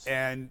those games.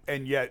 And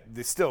yet,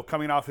 still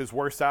coming off his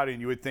worst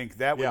outing, you would think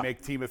that would Yeah.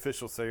 make team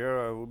officials say,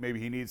 oh, maybe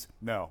he needs.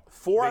 No.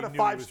 4 They out of knew he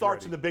 5 was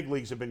starts ready. in the big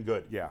leagues have been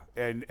good. Yeah.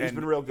 And He's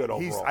been real good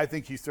overall. I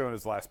think he's throwing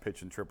his last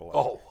pitch in AAA.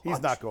 Oh,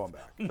 he's not going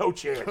back. No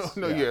chance.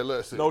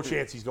 Listen. No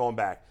chance he's going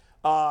back.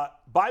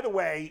 By the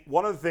way,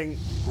 one other thing,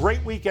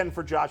 great weekend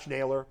for Josh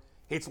Naylor.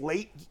 Hits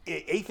late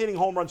 8th inning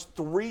home runs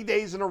 3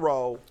 days in a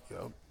row.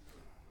 Yep.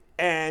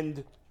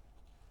 And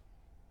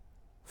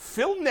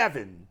Phil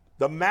Nevin,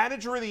 the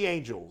manager of the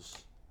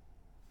Angels,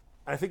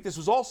 and I think this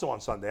was also on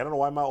Sunday. I don't know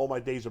why all my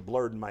days are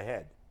blurred in my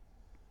head.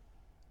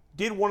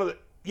 Did one of the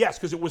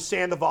because it was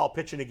Sandoval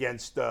pitching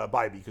against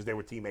Bybee because they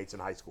were teammates in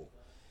high school,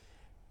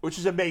 which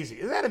is amazing.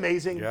 Isn't that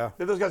amazing? Yeah.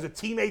 That those guys are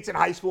teammates in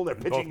high school and they're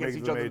pitching both against making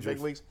each the other in the big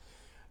majors. leagues.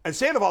 And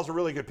Sandoval's a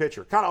really good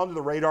pitcher, kind of under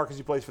the radar because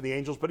he plays for the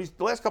Angels, but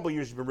the last couple of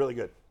years he's been really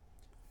good.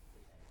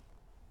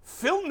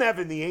 Phil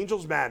Nevin, the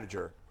Angels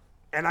manager,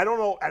 and I don't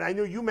know, and I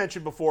know you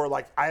mentioned before,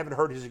 like I haven't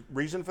heard his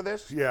reason for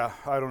this. Yeah,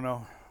 I don't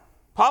know.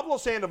 Pablo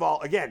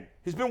Sandoval, again,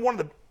 he's been one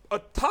of the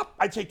top,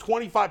 I'd say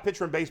 25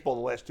 pitcher in baseball the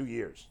last 2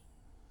 years.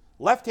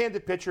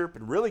 Left-handed pitcher,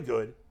 been really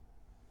good.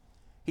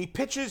 He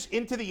pitches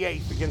into the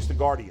 8th against the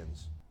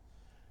Guardians.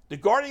 The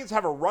Guardians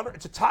have a runner.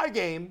 It's a tie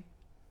game.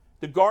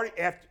 The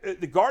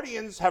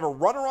Guardians have a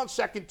runner on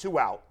second, 2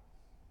 out.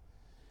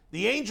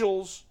 The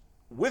Angels,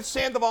 with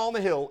Sandoval on the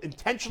hill,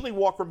 intentionally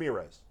walk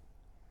Ramirez.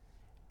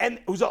 And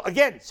it was,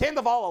 again,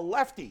 Sandoval, a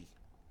lefty.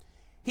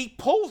 He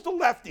pulls the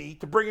lefty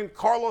to bring in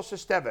Carlos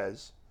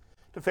Estevez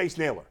to face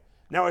Naylor.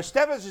 Now,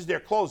 Estevez is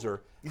their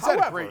closer. He's had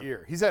a great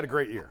year. He's had a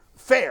great year.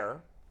 Fair.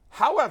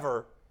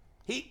 However,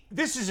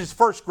 this is his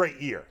first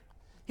great year.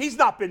 He's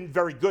not been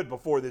very good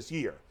before this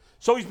year.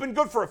 So he's been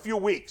good for a few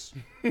weeks.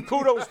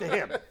 Kudos to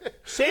him.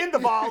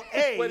 Sandoval,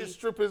 Way to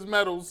strip his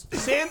medals.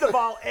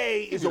 Sandoval,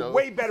 is a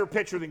way better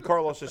pitcher than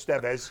Carlos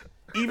Estevez,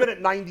 even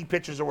at 90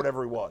 pitches or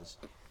whatever he was.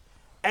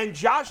 And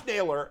Josh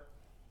Naylor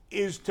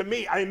is, to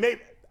me,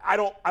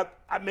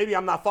 maybe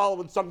I'm not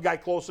following some guy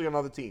closely on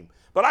another team,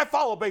 but I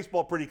follow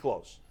baseball pretty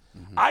close.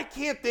 Mm-hmm. I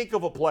can't think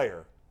of a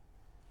player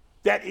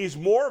that is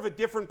more of a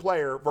different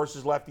player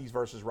versus lefties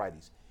versus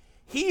righties.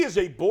 He is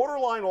a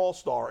borderline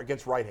all-star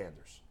against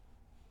right-handers.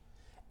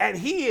 And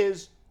he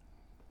is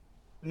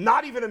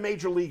not even a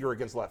major leaguer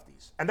against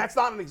lefties. And that's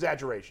not an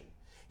exaggeration.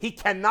 He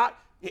cannot,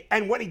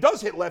 and when he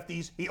does hit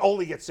lefties, he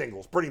only gets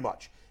singles, pretty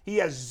much. He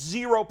has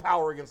zero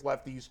power against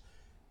lefties,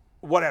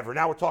 whatever.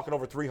 Now we're talking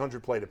over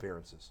 300 plate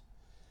appearances.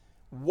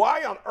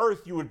 Why on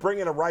earth you would bring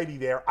in a righty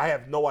there, I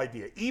have no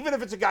idea. Even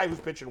if it's a guy who's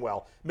pitching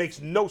well, makes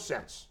no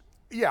sense.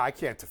 Yeah, I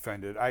can't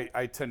defend it.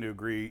 I tend to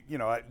agree.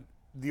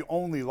 The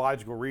only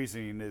logical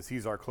reasoning is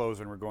he's our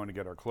closer and we're going to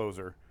get our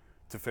closer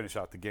to finish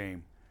out the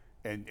game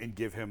and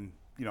give him,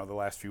 the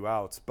last few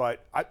outs. But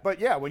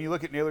yeah, when you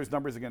look at Naylor's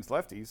numbers against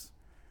lefties,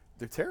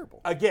 they're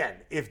terrible. Again,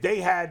 if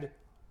they had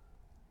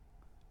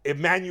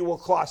Emmanuel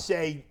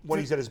Clase when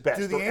he's at his best.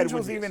 Do the or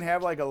Angels Edwin even Diaz.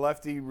 have like a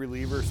lefty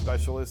reliever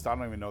specialist? I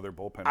don't even know their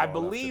bullpen. I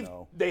well enough to believe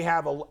know. they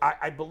have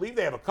I believe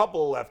they have a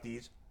couple of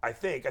lefties. I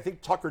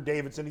think Tucker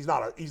Davidson. He's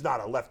not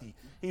a lefty.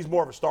 He's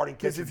more of a starting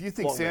pitcher. Because if you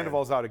think long man.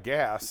 Sandoval's out of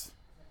gas,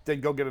 then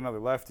go get another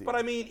lefty. But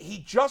I mean, he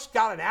just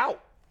got an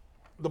out.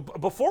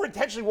 Before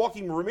intentionally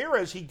walking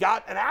Ramirez, he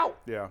got an out.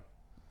 Yeah.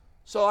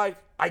 So I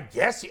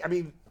guess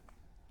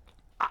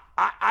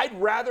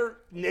I'd rather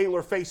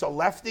Naylor face a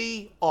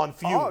lefty on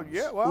fumes. Oh,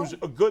 yeah, well. Who's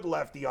a good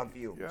lefty on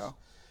fumes. Yeah.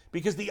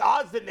 Because the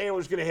odds that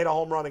Naylor's going to hit a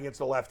home run against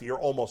a lefty are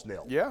almost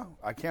nil. Yeah,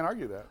 I can't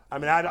argue that. I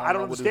mean, I don't know what he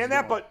was understand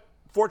that, doing. but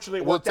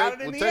fortunately it worked out.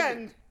 And in the take it.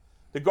 end,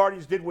 the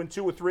Guardians did win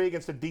 2 or 3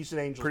 against a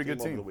decent Angels Pretty team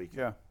good over team. the weekend.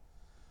 Yeah.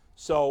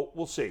 So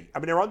we'll see. I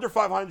mean, they're under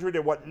 500.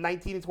 They're what,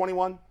 19 and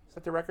 21? Is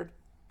that their record?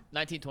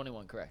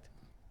 19-21, correct.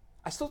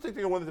 I still think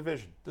they're going to win the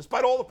division,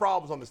 despite all the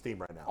problems on this team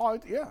right now. Oh,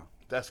 yeah.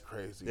 That's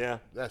crazy. Yeah.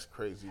 That's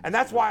crazy. And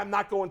that's why I'm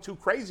not going too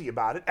crazy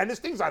about it. And there's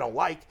things I don't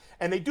like,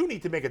 and they do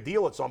need to make a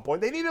deal at some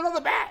point. They need another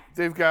bat.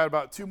 They've got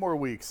about 2 more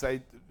weeks.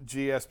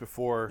 G asked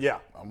before. Yeah.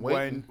 I'm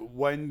waiting.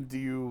 When do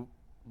you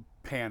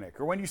panic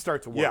or when do you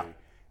start to worry? Yeah.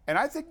 And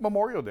I think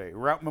Memorial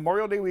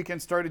Day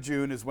weekend, start of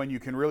June, is when you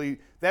can really,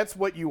 that's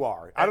what you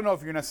are. I don't know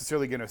if you're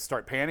necessarily going to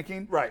start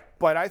panicking. Right.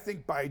 But I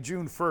think by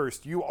June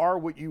 1st, you are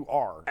what you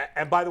are.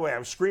 And by the way, I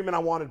was screaming I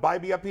wanted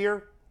Bybee up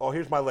here. Oh,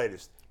 here's my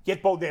latest.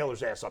 Get Bo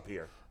Naylor's ass up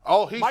here.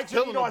 Oh, he's Mike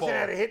killing the Zunino hasn't ball.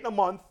 had a hit in a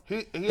month.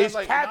 He His had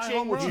like 9 catching,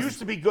 home which runs. used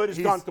to be good, has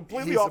gone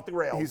completely off the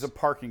rails. He's a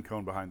parking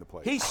cone behind the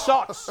plate. He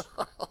sucks.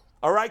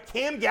 All right,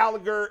 Cam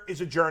Gallagher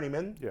is a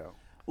journeyman. Yeah.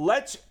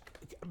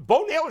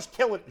 Bo Naylor's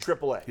killing it in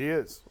AAA. He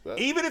is.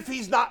 Even if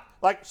he's not,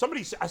 like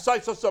I saw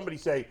somebody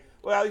say,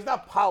 well, he's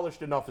not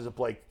polished enough as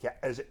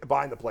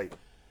behind the plate.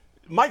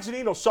 Mike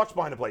Zunino sucks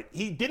behind the plate.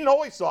 He didn't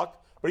always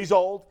suck, but he's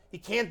old. He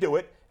can't do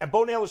it. And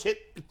Bo Naylor's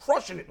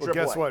crushing it in Well, AAA.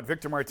 guess what?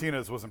 Victor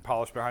Martinez wasn't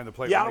polished behind the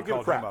plate Yeah, I when don't they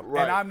give a called him crap. up.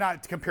 Right. And I'm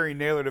not comparing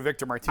Naylor to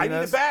Victor I Martinez.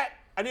 need a bat.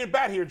 I need a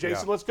bat here,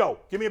 Jason. Yeah. Let's go.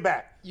 Give me a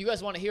bat. You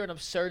guys want to hear an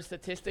absurd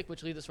statistic,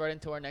 which leads us right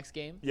into our next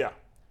game? Yeah.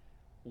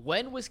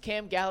 When was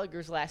Cam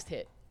Gallagher's last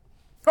hit?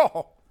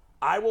 Oh,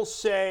 I will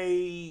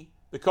say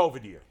the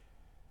COVID year.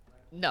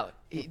 No,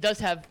 he does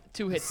have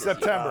 2 hits this year.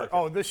 September.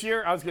 Oh, this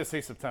year? I was going to say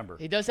September.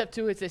 He does have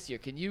 2 hits this year.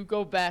 Can you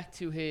go back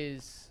to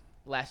his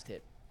last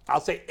hit? I'll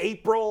say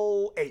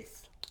April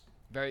 8th.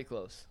 Very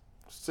close.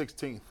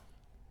 16th.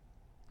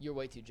 You're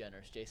way too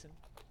generous, Jason.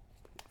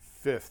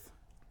 5th.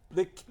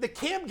 The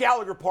Cam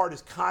Gallagher part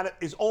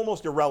is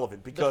almost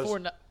irrelevant because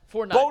The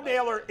 4-9. Bo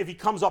Naylor, if he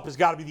comes up, has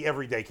got to be the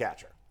everyday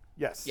catcher.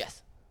 Yes.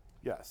 Yes.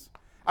 Yes.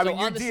 I So mean,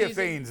 you're on the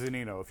DFAing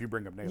Zunino if you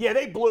bring up Naylor. Yeah,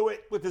 they blew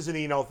it with the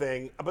Zunino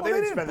thing, but they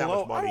didn't spend that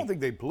much money. I don't think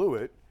they blew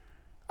it.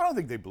 I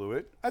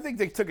think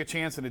they took a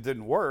chance and it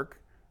didn't work,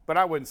 but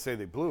I wouldn't say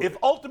they blew If it.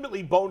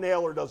 ultimately Bo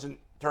Naylor doesn't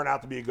turn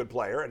out to be a good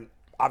player, and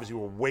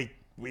obviously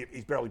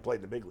he's barely played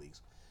in the big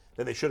leagues,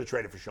 then they should have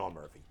traded for Sean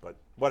Murphy. But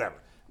whatever.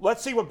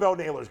 Let's see what Bo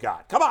Naylor's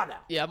got. Come on now.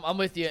 Yeah, I'm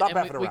with you. Stop And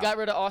effing we around. got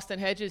rid of Austin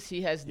Hedges.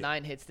 He has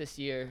 9 hits this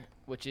year,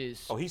 which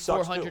is he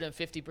sucks too.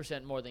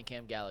 450% more than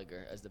Cam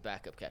Gallagher as the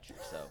backup catcher.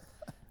 So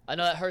I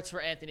know that hurts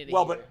for Anthony to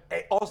Well, hear.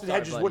 but Austin Sorry,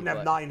 Hedges buddy, wouldn't have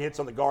but 9 hits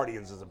on the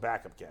Guardians as a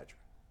backup catcher.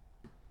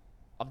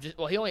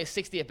 He only has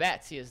 60 at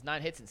bats. He has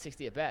 9 hits and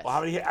 60 at bats. Well, how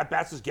many at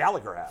bats does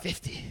Gallagher have?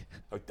 50.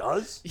 Oh, he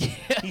does? Yeah.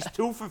 He's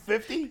 2 for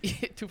 50?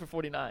 2 for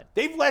 49.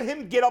 They've let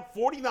him get up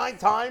 49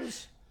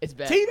 times? It's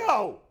bad.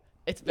 Tito!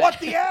 It's bad. What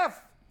the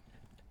F?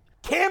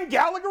 Cam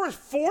Gallagher has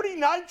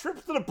 49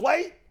 trips to the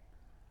plate?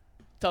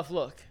 Tough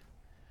look.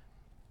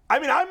 I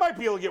mean, I might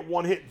be able to get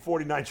 1 hit in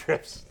 49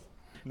 trips.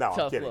 No, I'm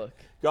Tough kidding. look.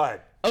 Go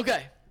ahead.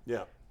 Okay.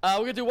 Yeah. We're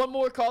going to do one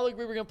more call league.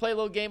 We're going to play a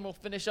little game. We'll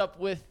finish up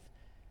with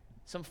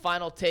some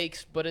final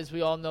takes. But as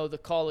we all know, the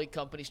Call League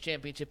Companies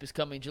Championship is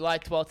coming July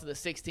 12th to the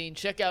 16th.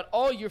 Check out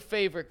all your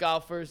favorite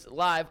golfers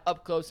live,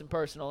 up close and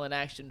personal in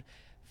action.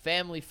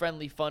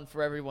 Family-friendly fun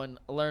for everyone.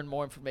 Learn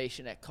more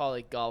information at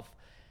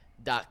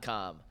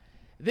colleaguegolf.com.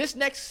 This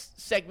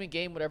next segment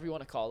game, whatever you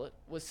want to call it,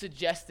 was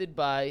suggested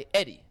by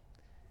Eddie.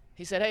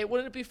 He said, hey,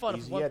 wouldn't it be fun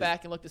if Easy we went Eddie.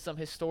 back and looked at some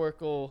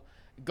historical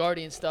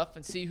Guardian stuff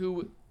and see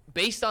who,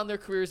 based on their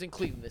careers in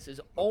Cleveland, this is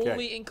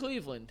only in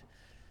Cleveland,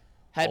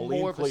 had Only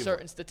in more of a Cleveland.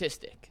 certain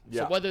statistic.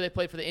 Yeah. So whether they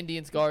played for the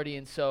Indians,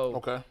 Guardians, so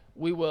Okay.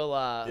 we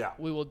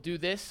will do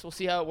this. We'll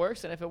see how it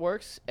works, and if it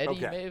works,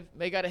 Eddie Okay.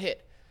 may got a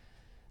hit.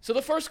 So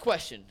the first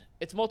question,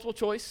 it's multiple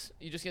choice.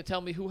 You're just going to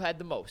tell me who had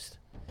the most.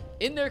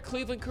 In their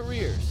Cleveland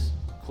careers,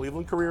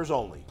 Cleveland careers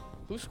only.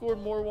 who scored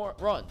more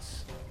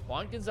runs?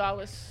 Juan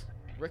Gonzalez,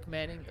 Rick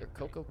Manning, or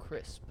Coco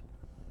Crisp?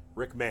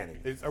 Rick Manning.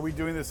 Are we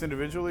doing this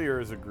individually or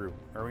as a group?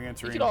 Are we You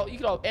answering? could all.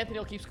 Anthony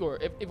will keep score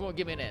if you want to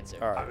give me an answer.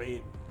 All I right.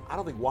 mean, I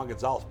don't think Juan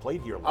Gonzalez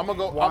played here long. I'm gonna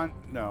go. Juan,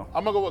 no.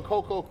 I'm gonna go with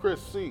Coco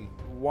Chris C.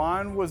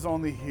 Juan was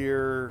only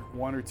here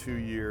 1 or 2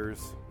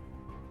 years.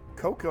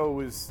 Coco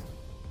was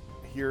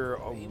here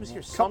a He was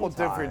here couple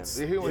different sometimes.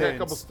 Yeah, he only had a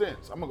couple stints.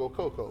 stints. I'm gonna go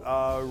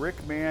Coco. Rick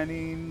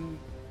Manning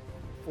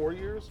 4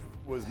 years.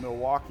 was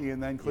Milwaukee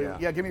and then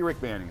Cleveland. Yeah, give me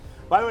Rick Manning.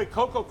 By the way,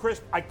 Coco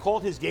Crisp, I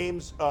called his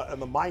games in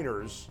the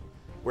minors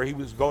where he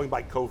was going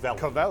by Covelli.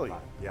 Covelli.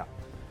 Yeah.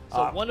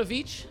 So one of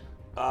each?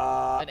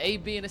 An A,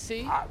 B, and a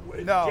C?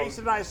 No.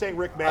 Jason and I are saying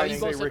Rick you Manning.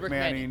 both Say said Rick Rick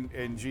Manning,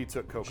 and G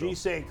took Coco. G's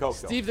saying Coco.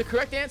 Steve, the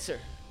correct answer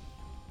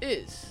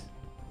is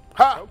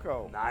Ha!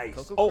 Coco. Nice.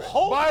 Coco Oh, Crisp.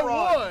 home By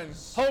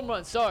runs. home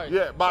run, sorry.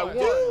 Yeah, by Sorry.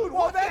 one. Dude,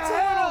 what the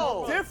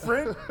hell?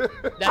 Different.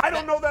 That- I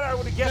don't know that I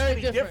would have guessed Very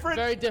any different, different.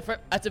 very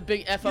different. That's a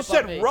big F You up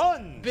said on me.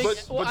 runs. Big,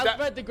 But- well, but I that-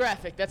 read the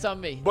graphic. That's on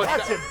me. But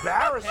That's that-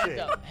 embarrassing. Hands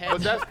up, hands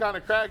but that's up. kind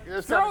of crack.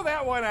 That's Throw kinda,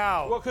 that one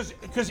out. Well, because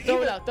Throw it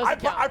even out. Doesn't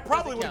count. I probably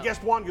Doesn't would have count.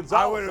 guessed Juan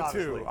Gonzalez. I would have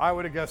honestly. too. I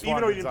would have guessed Even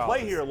Juan though he didn't play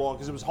Gonzalez. here long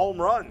because it was home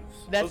runs.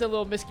 That's a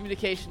little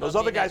miscommunication. Those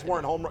on other me and guys Anthony.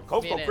 weren't home run. Me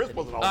Coco and Crisp Anthony.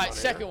 wasn't home All run right,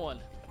 second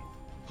one.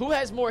 Who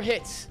has more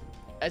hits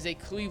as a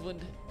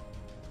Cleveland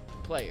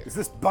player. Is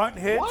this bunt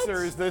hits What?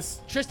 or is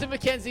this? Tristan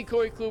McKenzie,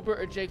 Corey Kluber,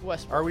 or Jake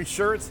Westbrook? Are we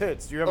sure it's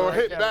hits? Do you have a Or right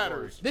hit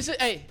category? batters.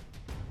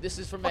 This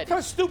is from What Eddie. kind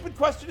of stupid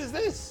question is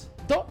this?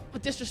 Don't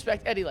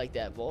disrespect Eddie like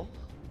that, Bull.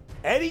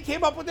 Eddie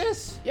came up with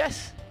this?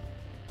 Yes.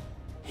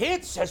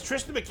 Hits? Has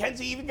Tristan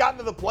McKenzie even gotten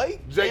to the plate?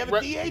 They have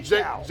a DH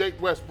now.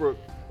 Jake Westbrook.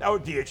 Now a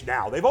DH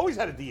now. They've always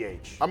had a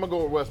DH. I'm gonna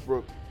go with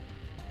Westbrook.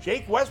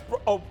 Jake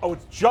Westbrook. Oh,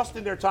 it's just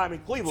in their time in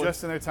Cleveland.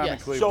 Just in their time in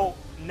Yes. Cleveland.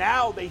 So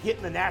now they hit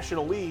in the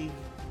National League.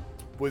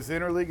 Was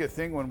interleague a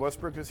thing when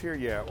Westbrook was here?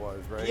 Yeah, it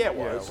was, right? Yeah, it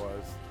was. Yeah, it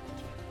was.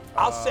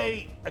 I'll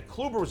say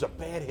Kluber was a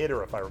bad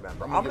hitter, if I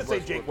remember. I'm going to say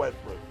Jake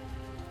Westbrook.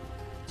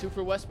 2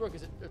 for Westbrook.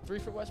 Is it 3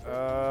 for Westbrook?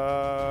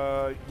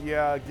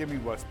 Yeah, give me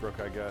Westbrook,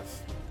 I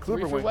guess. 3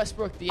 Kluber for went.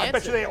 Westbrook. The I answer.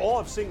 bet you they all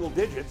have single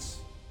digits,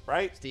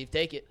 right? Steve,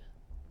 take it.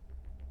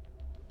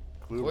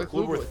 Kluber. Kluber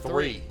Kluber with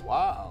 3.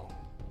 Wow.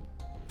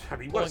 I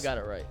mean, No one got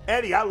it right.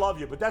 Eddie, I love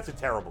you, but that's a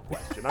terrible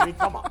question. I mean,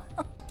 come on.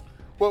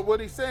 But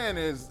what he's saying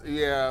is,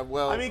 yeah,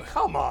 well, I mean,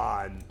 come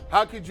on.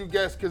 how could you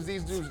guess? Because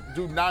these dudes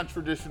do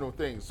non-traditional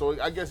things. So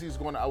I guess he's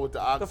going out with the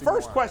oxymoron. The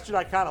first question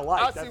I kind of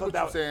liked. I see thought what that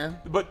you're was- saying.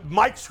 But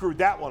Mike screwed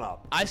that one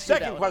up. I The screwed that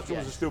second one up, question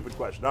was a yes. stupid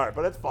question. All right,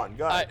 but that's fun.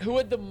 Go All ahead. right, who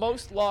had the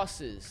most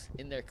losses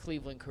in their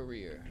Cleveland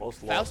career? Most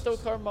Fausto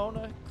losses.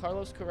 Carmona,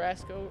 Carlos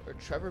Carrasco, or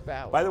Trevor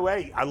Bauer? By the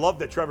way, I love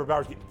that Trevor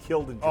Bauer's getting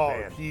killed in Oh,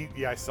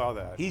 Japan. I saw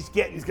that. He's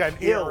getting He's got an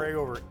killed. ERA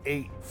over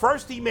 8.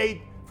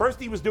 First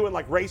he was doing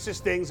like racist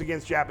things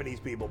against Japanese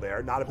people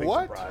there. Not a big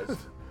What? surprise.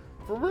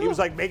 For real? He was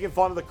like making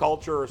fun of the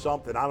culture or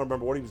something. I don't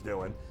remember what he was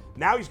doing.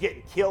 Now he's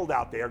getting killed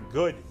out there.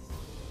 Good.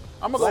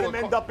 I'm gonna Let go him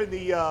with end up in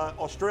the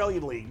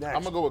Australian League next.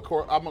 I'm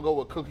gonna go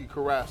with Cookie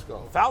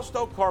Carrasco.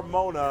 Fausto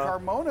Carmona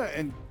Carmona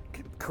and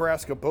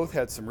Carrasco both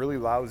had some really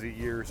lousy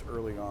years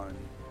early on.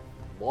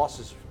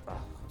 losses.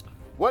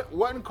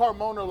 Wasn't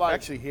Carmona like?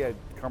 Actually, he had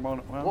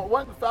Carmona. Well,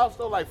 Wasn't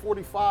Fausto like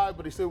 45?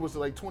 But he said it was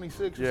like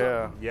 26 or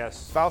yeah. something.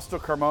 Yes. Fausto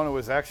Carmona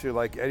was actually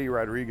like Eddie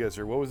Rodriguez,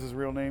 or what was his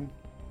real name?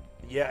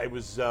 Yeah, it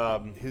was.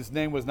 His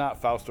name was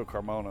not Fausto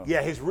Carmona.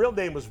 Yeah, his real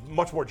name was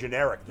much more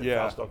generic than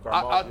Yeah. Fausto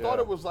Carmona. I thought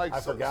it was like I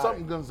forgot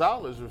something it.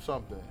 Gonzalez or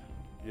something.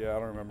 Yeah, I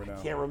don't remember now.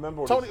 Can't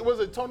remember. What Tony, was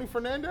it Tony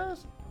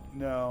Fernandez?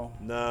 No.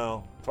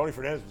 No, Tony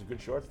Fernandez was a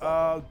good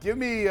shortstop. Give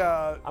me.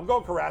 I'm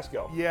going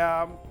Carrasco.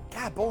 Yeah.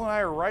 God, Bull and I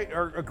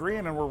are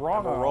agreeing, and we're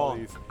wrong And we're on all wrong.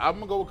 these. I'm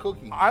gonna go with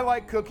Cookie. I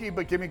like Cookie,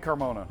 but give me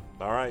Carmona.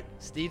 All right.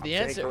 Steve, the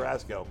I'm saying answer.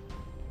 Carrasco.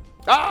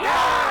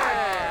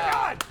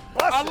 Ah! God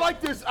bless I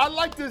it.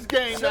 like this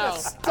game Should now. have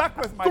stuck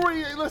with my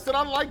Listen,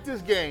 I like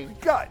this game.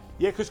 gut.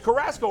 Yeah, because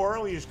Carrasco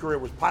early in his career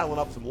was piling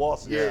up some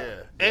losses. Yeah.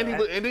 And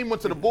he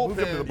went to the Moved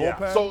him to bullpen.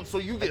 the bullpen? So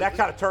you And get that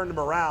kind of turned him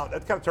around.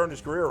 That kind of turned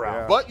his career around.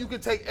 Yeah. but you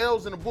can take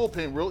L's in the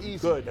bullpen real easy.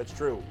 Good, that's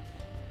true.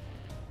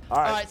 All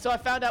All right. right, so I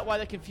found out why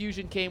the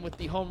confusion came with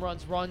the home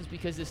runs,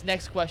 because this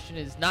next question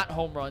is not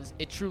home runs.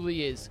 It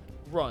truly is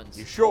runs.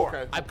 You sure?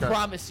 Okay. I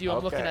promise you,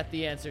 I'm looking Okay. at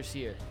the answers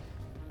here.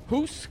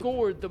 Who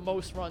scored the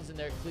most runs in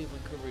their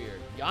Cleveland career?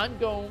 Jan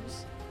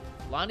Gomes,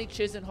 Lonnie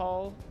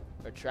Chisenhall,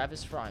 or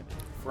Travis Fryman?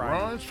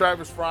 Runs,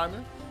 Travis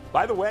Fryman.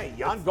 By the way,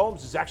 Jan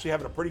Gomes is actually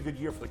having a pretty good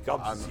year for the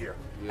Cubs I this know. year.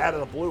 Yeah. Out of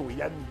the blue, he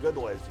hadn't been good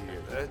the last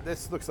year.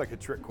 This looks like a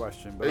trick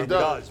question, but It It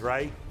does. does,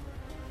 right?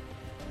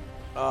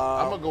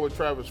 I'm gonna go with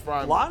Travis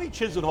Fryman. Lonnie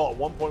Chisenhall at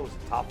one point was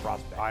a top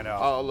prospect. I know.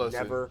 Oh,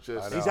 listen. Never.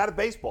 Just, He's out of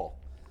baseball.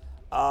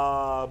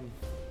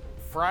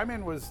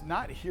 Fryman was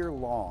not here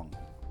long,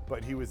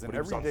 but he was an But he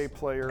was on- everyday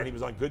player. And he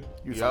was on good,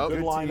 He was Yup. on good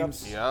good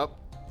lineups. teams. Yep.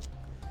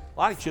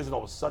 Lonnie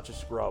Chisenhall was such a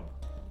scrub.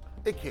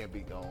 It can't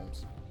be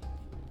Gomes.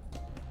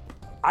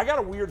 I got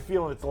a weird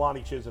feeling it's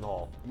Lonnie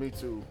Chisenhall. Me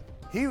too.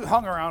 He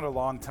hung around a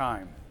long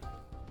time.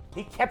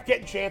 He kept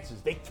getting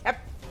chances. They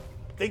kept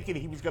thinking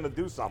he was going to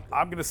do something.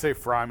 I'm going to say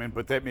Fryman,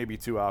 but that may be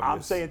too obvious.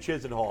 I'm saying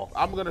Chisenhall.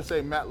 I'm gonna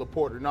say Matt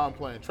Laporta. No, I'm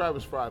playing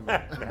Travis Fryman.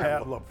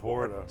 Matt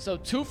Laporta. So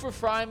 2 for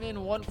Fryman,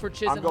 1 for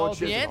I'm going Chisenhall.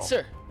 The Chisenhall.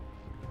 answer.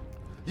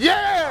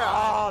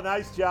 yeah. Oh,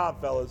 nice job,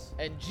 fellas.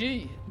 And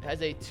G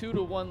has a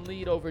 2-1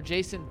 lead over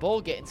Jason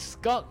Bull, getting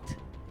skunked.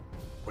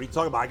 What are you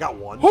talking about? I got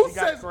one. Who He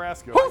got says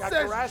Carrasco. Who I got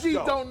says G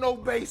Carrasco. don't know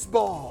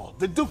baseball?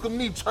 The Duke of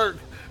Newkirk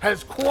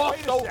has Wait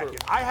crossed a over. second.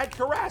 I had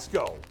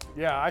Carrasco.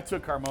 Yeah, I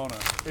took Carmona.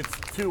 It's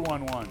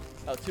 2-1-1.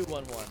 Oh,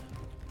 2-1-1.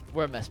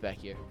 We're a mess back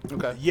here.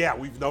 Okay. Yeah,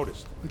 we've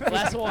noticed.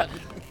 Last one.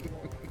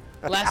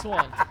 Last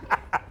one.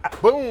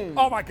 Boom.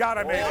 Oh my God,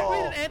 I made How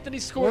many it. did Anthony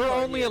score? We're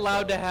only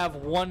allowed to have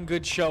one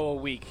good show a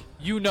week.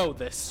 You know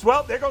this.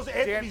 Well, there goes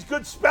Anthony's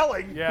good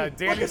spelling. Yeah,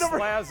 Danny Look at number-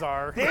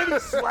 Slazar. Danny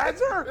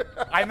Slazer?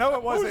 I know it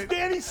Who's wasn't.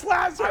 Danny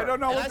Slazer? I don't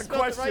know And I what the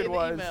spelled it right question in the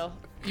was. email.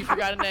 You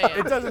forgot a name.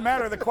 It doesn't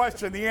matter the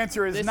question. The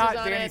answer is This not is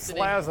on Danny Anthony.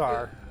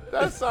 Slazar.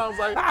 That sounds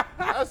like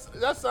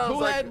that sounds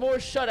Who like had more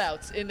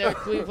shutouts in their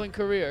Cleveland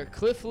career?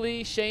 Cliff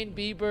Lee, Shane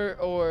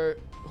Bieber, or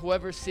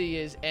whoever C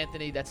is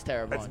Anthony? That's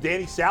terrible. That's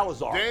Danny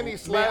Salazar. Danny Man, I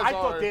Salazar.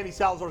 thought Danny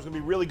Salazar was going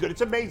to be really good. It's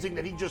amazing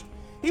that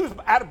he was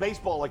out of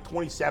baseball at like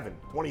 27,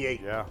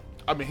 28. Yeah.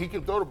 I mean, he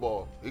can throw the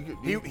ball.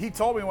 He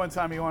told me one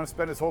time he wanted to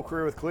spend his whole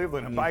career with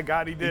Cleveland, and by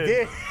God, he He did.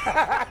 did.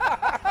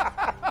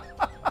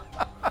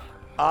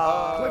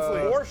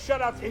 Cliff Lee. 4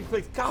 shutouts.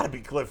 It's got to be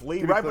Cliff Lee,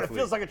 Give me right? Cliff But it Lee.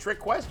 feels like a trick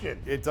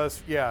question. It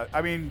does, yeah.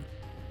 I mean,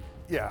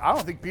 yeah, I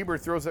don't think Bieber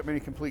throws that many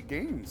complete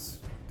games.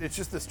 It's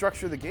just the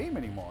structure of the game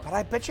anymore. But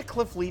I bet you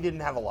Cliff Lee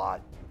didn't have a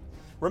lot.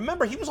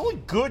 Remember, he was only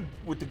good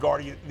with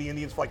the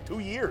Indians for like 2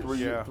 years.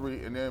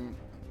 Three, and then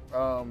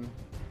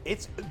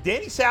It's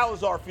Danny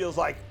Salazar feels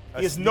like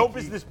he has no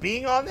business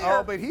being on there.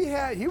 Oh, but he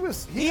had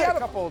a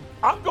couple.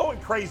 I'm going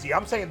crazy.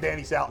 I'm saying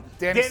Danny Salazar.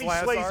 Danny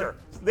Slazer.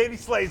 Danny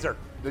Slazer.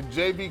 the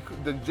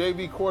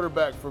JV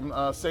quarterback from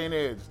St.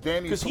 Ed's,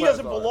 Danny. Because he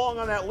doesn't belong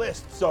on that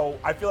list, so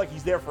I feel like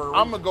he's there for a reason.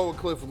 I'm gonna go with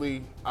Cliff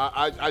Lee.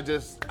 I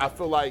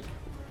feel like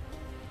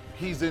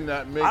he's in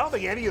that mix. I don't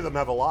think any of them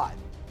have a lot.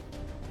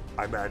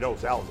 I mean, I know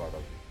Salazar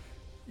does.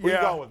 Who you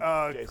going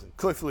with, Jason?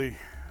 Cliff Lee.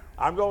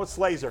 I'm going with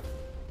Slazer.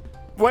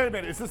 Wait a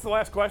minute, is this the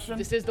last question?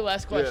 This is the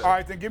last question. All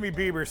right, then give me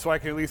Bieber so I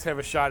can at least have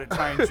a shot at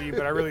tying G,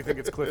 but I really think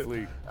it's Cliff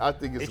Lee. I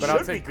think it's. It But I'll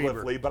should be take Cliff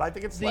Bieber. Lee, but I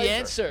think it's The Slazer.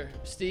 answer,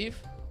 Steve.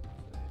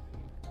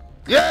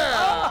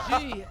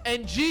 Yeah.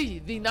 G,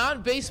 the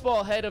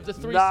non-baseball head of the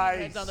three Nice.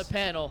 heads on the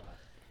panel,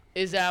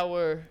 is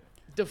our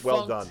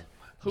defunct. done.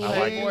 Who I had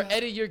like more? it.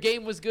 Eddie, your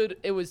game was good.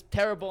 It was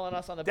terrible on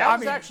us on the That back.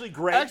 was actually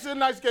great. Actually, a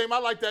nice game. I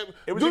like that.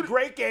 It was a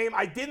great game.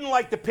 I didn't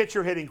like the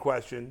pitcher hitting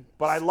question,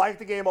 but I liked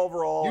the game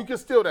overall. You can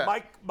steal that.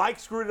 Mike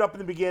screwed it up in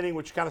the beginning,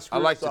 which kind of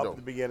screwed liked us it, up though. in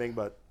the beginning,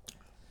 but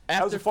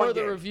that was After a fun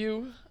further game.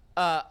 review,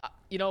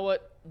 you know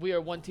what? We are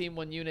one team,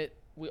 one unit.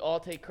 We all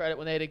take credit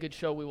when they had a good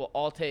show. We will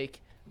all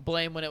take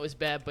blame when it was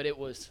bad, but it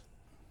was.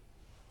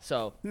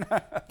 So,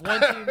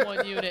 one team,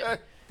 one unit. I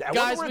Guys,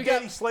 wonder where we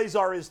Danny got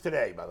Slazar is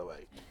today, by the way.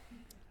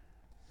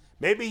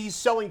 Maybe he's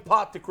selling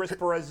pot to Chris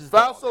Perez's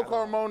Falso dog.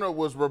 Carmona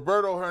was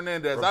Roberto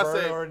Hernandez.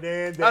 Roberto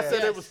Hernandez. I said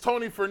Yes. it was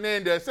Tony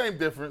Fernandez. Same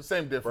difference.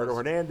 Roberto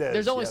Hernandez.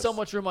 There's only yes. so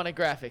much room on a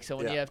graphic, so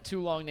when Yeah. you have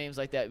two long names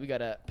like that, we got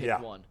to pick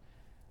Yeah. one.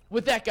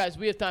 With that, guys,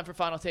 we have time for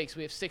final takes.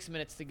 We have 6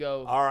 minutes to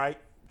go. All right,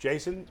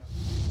 Jason.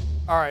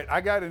 All right,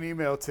 I got an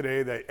email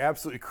today that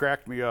absolutely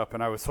cracked me up,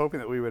 and I was hoping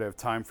that we would have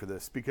time for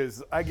this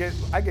because I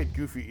get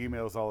goofy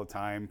emails all the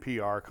time.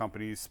 PR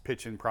companies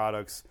pitching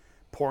products,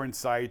 porn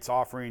sites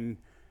offering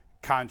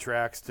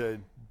contracts to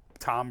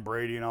Tom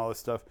Brady and all this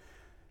stuff.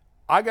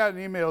 I got an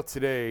email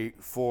today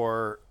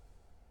for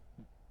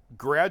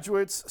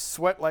graduates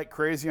sweat like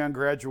crazy on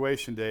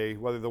graduation day,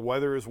 whether the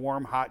weather is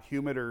warm, hot,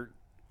 humid, or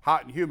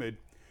hot and humid.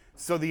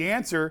 So the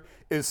answer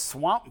is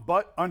swamp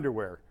butt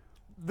underwear.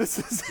 This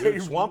is Dude,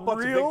 a swamp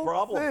butt's a big real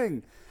problem.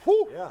 thing.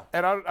 Whew. Yeah.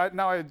 And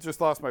now I just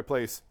lost my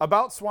place.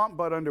 About Swamp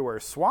Butt Underwear.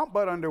 Swamp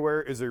Butt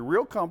Underwear is a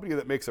real company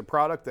that makes a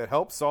product that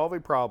helps solve a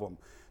problem.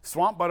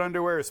 Swamp Butt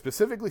Underwear is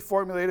specifically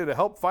formulated to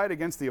help fight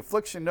against the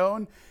affliction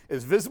known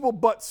as visible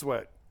butt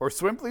sweat, or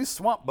simply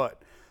swamp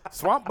butt.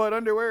 Swamp Butt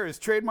Underwear is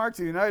trademarked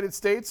in the United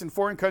States and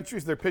foreign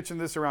countries. They're pitching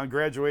this around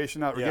graduation.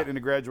 Now we're getting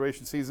into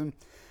graduation season.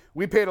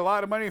 We paid a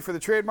lot of money for the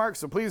trademark,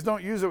 so please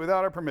don't use it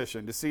without our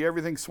permission. To see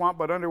everything Swamp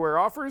Butt Underwear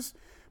offers,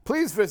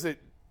 please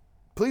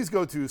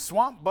go to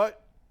Swamp Butt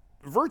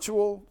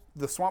Virtual,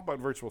 the Swamp Butt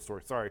Virtual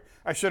Store. Sorry,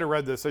 I should have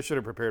read this. I should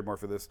have prepared more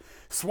for this.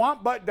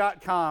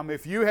 SwampButt.com.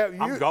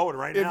 I'm going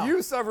right now. If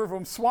you suffer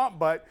from swamp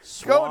butt,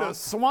 go to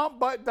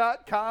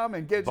SwampButt.com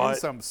and get you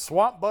some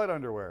Swamp Butt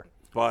underwear.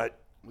 But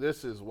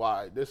This is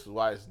why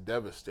it's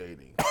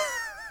devastating.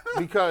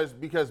 because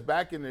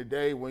back in the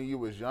day when you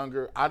was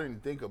younger, I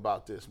didn't think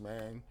about this,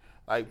 man.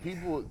 Like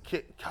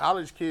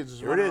college kids.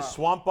 here it is,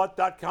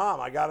 swampbutt.com.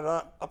 I got it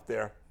up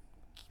there.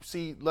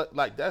 See,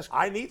 like that's.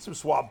 I need some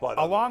swamp butt.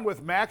 Along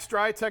with Max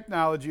Dry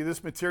technology,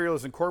 this material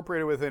is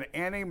incorporated with an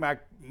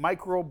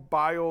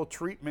antimicrobial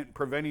treatment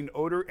preventing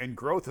odor and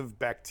growth of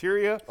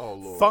bacteria,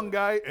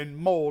 fungi, and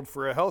mold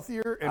for a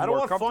healthier and I don't more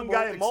want comfortable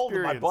fungi and mold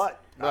in my experience.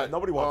 butt.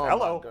 Nobody wants. Oh,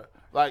 Hello.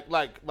 my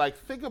God. Like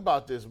think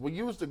about this. When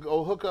you used to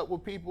go hook up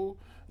with people,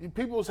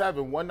 people was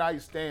having one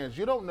night stands.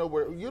 You don't know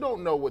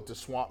what the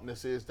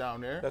swampness is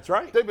down there. That's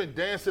right. They've been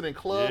dancing in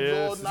clubs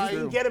Yes, all it's night. You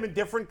can get them in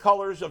different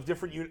colors of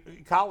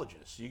different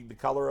colleges. The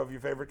color of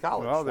your favorite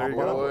college. Well, there you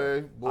Swamp go. butt underwear.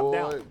 I'm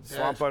down. that's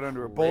Swamp Butt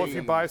underwear. Bull, if you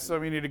crazy. buy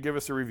some, you need to give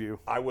us a review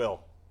I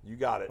will. You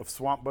got it. of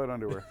Swamp Butt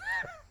underwear.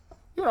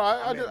 You know,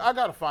 I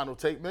got a final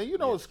take, man.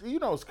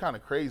 It's kind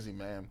of crazy,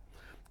 man.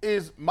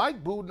 Is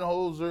Mike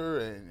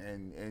Budenholzer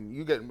and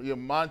you get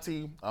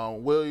Monty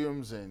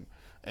Williams and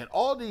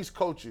all these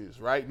coaches,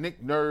 right?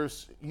 Nick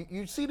Nurse.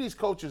 You see these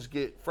coaches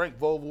get Frank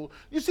Vogel.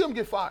 You see them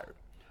get fired.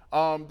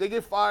 They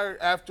get fired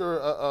after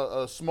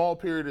a small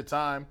period of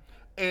time.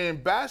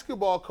 And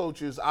basketball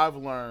coaches, I've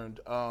learned,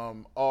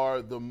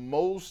 are the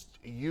most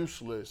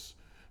useless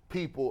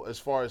people as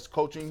far as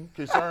coaching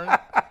concerned.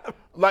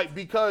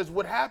 Because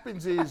what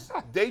happens is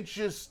they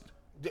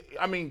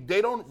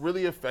don't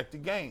really affect the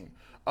game.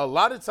 A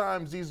lot of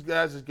times these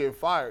guys just get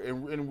fired.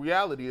 In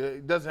reality,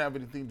 it doesn't have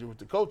anything to do with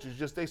the coaches,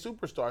 just they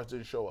superstars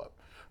didn't show up.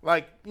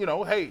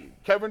 Hey,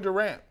 Kevin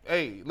Durant,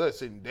 hey,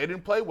 listen, they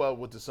didn't play well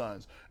with the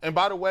Suns. And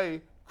by the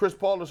way, Chris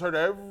Paul is hurt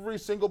every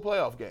single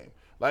playoff game.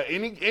 Like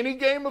any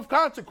game of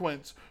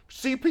consequence,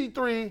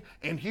 CP3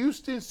 in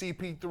Houston,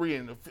 CP3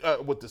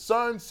 and with the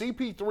Suns,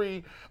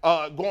 CP3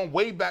 going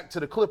way back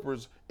to the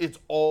Clippers, it's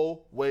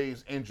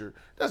always injured.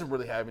 Doesn't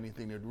really have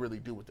anything to really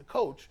do with the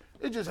coach.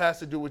 It just has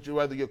to do with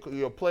whether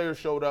your player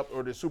showed up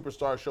or the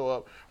superstar show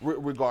up,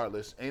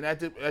 regardless. And at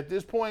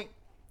this point,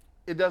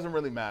 it doesn't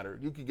really matter.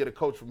 You could get a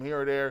coach from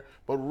here or there,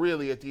 but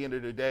really at the end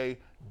of the day,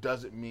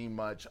 doesn't mean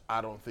much. I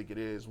don't think it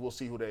is. We'll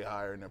see who they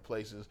hire in their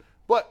places.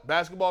 But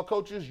basketball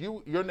coaches,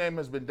 your name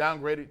has been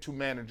downgraded to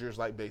managers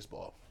like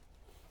baseball.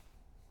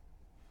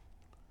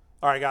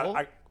 All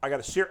right, I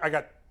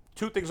got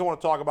two things I want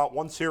to talk about.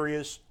 One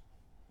serious,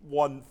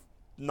 one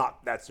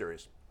not that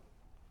serious.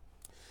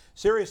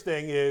 Serious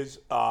thing is,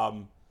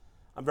 I'm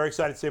very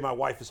excited to say my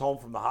wife is home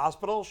from the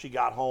hospital. She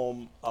got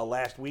home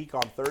last week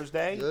on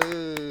Thursday.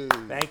 Yay.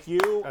 Thank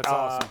you. That's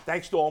awesome.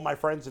 Thanks to all my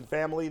friends and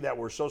family that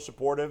were so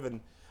supportive.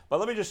 But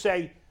let me just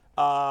say,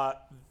 I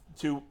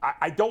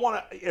don't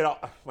want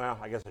to, well,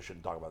 I guess I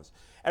shouldn't talk about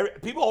this.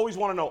 People always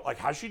want to know, like,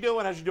 how's she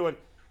doing? How's she doing?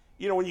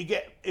 When you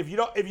get, if you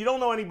don't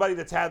know anybody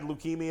that's had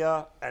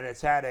leukemia and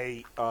it's had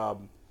a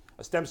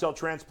stem cell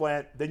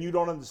transplant, then you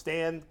don't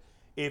understand.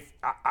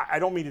 I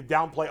don't mean to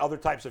downplay other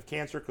types of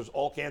cancer because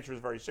all cancer is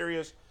very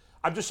serious.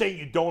 I'm just saying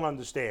you don't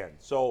understand.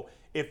 So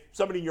if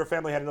somebody in your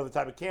family had another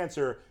type of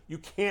cancer, you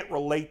can't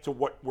relate to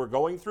what we're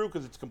going through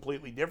because it's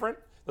completely different.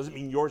 Doesn't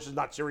mean yours is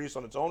not serious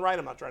on its own right.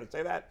 I'm not trying to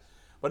say that.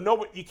 But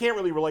no, you can't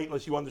really relate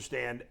unless you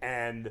understand.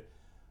 And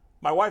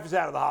my wife is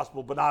out of the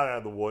hospital, but not out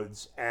of the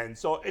woods. And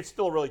so it's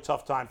still a really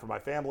tough time for my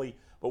family,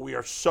 but we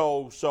are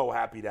so, so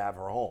happy to have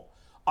her home.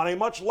 On a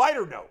much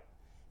lighter note,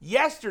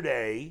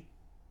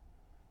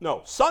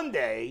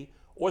 Sunday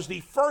was the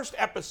first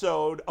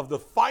episode of the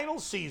final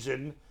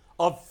season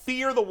of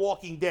Fear the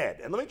Walking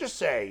Dead. And let me just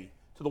say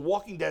to the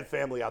Walking Dead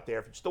family out there,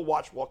 if you still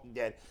watch Walking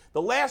Dead,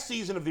 the last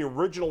season of the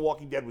original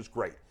Walking Dead was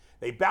great.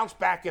 They bounced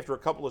back after a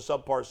couple of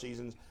subpar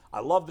seasons. I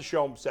love the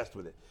show. I'm obsessed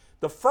with it.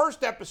 The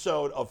first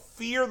episode of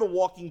Fear the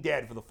Walking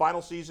Dead for the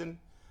final season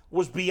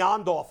was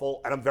beyond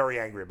awful, and I'm very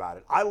angry about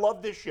it. I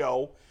love this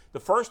show.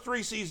 The first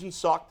 3 seasons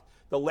sucked.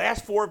 The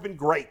last 4 have been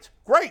great.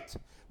 Great.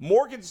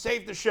 Morgan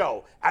saved the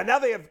show, and now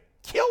they have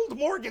killed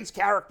Morgan's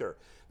character.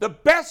 The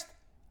best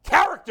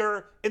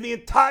character in the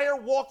entire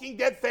Walking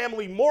Dead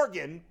family,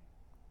 Morgan,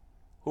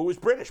 who is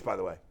British, by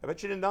the way. I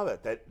bet you didn't know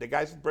that the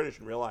guy's British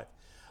in real life.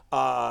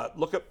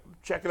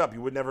 Check it up.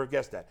 You would never have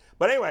guessed that.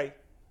 But anyway,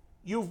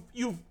 you've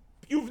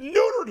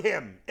neutered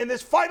him in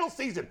this final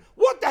season.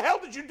 What the hell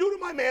did you do to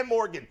my man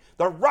Morgan?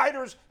 The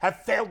writers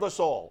have failed us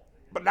all.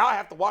 But now I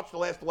have to watch the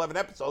last 11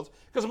 episodes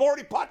because I'm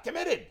already pot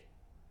committed.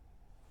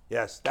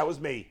 Yes, that was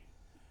me.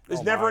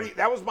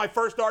 That was my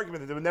first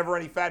argument, that there were never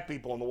any fat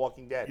people in The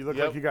Walking Dead. You look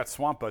like you got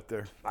swamp butt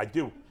there. I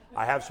do.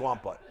 I have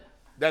swamp butt.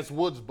 That's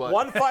Woods' butt.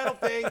 One final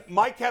thing.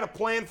 Mike had a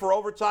plan for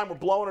overtime. We're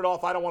blowing it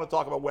off. I don't want to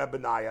talk about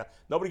Wembanyama.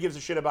 Nobody gives a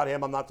shit about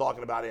him. I'm not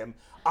talking about him.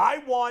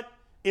 I want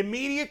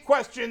immediate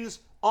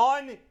questions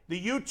on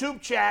the YouTube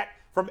chat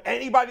from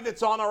anybody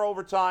that's on our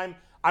overtime.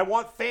 I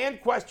want fan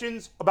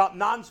questions about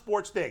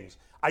non-sports things.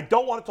 I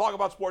don't want to talk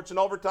about sports in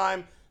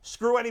overtime.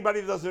 Screw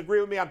anybody that doesn't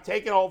agree with me. I'm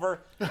taking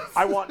over.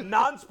 I want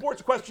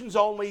non-sports questions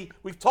only.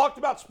 We've talked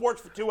about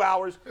sports for 2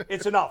 hours.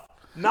 It's enough.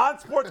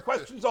 Non-sports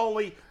questions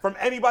only from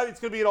anybody that's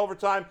going to be in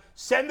overtime.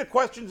 Send the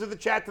questions in the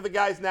chat to the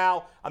guys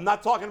now. I'm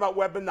not talking about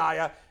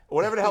Wembanyama,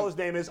 whatever the hell his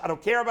name is. I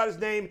don't care about his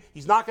name.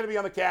 He's not going to be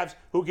on the Cavs.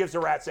 Who gives a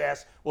rat's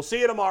ass? We'll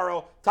see you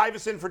tomorrow.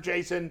 Tyvus in for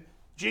Jason.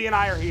 G and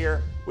I are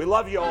here. We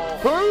love you all.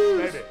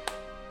 Peace. Baby.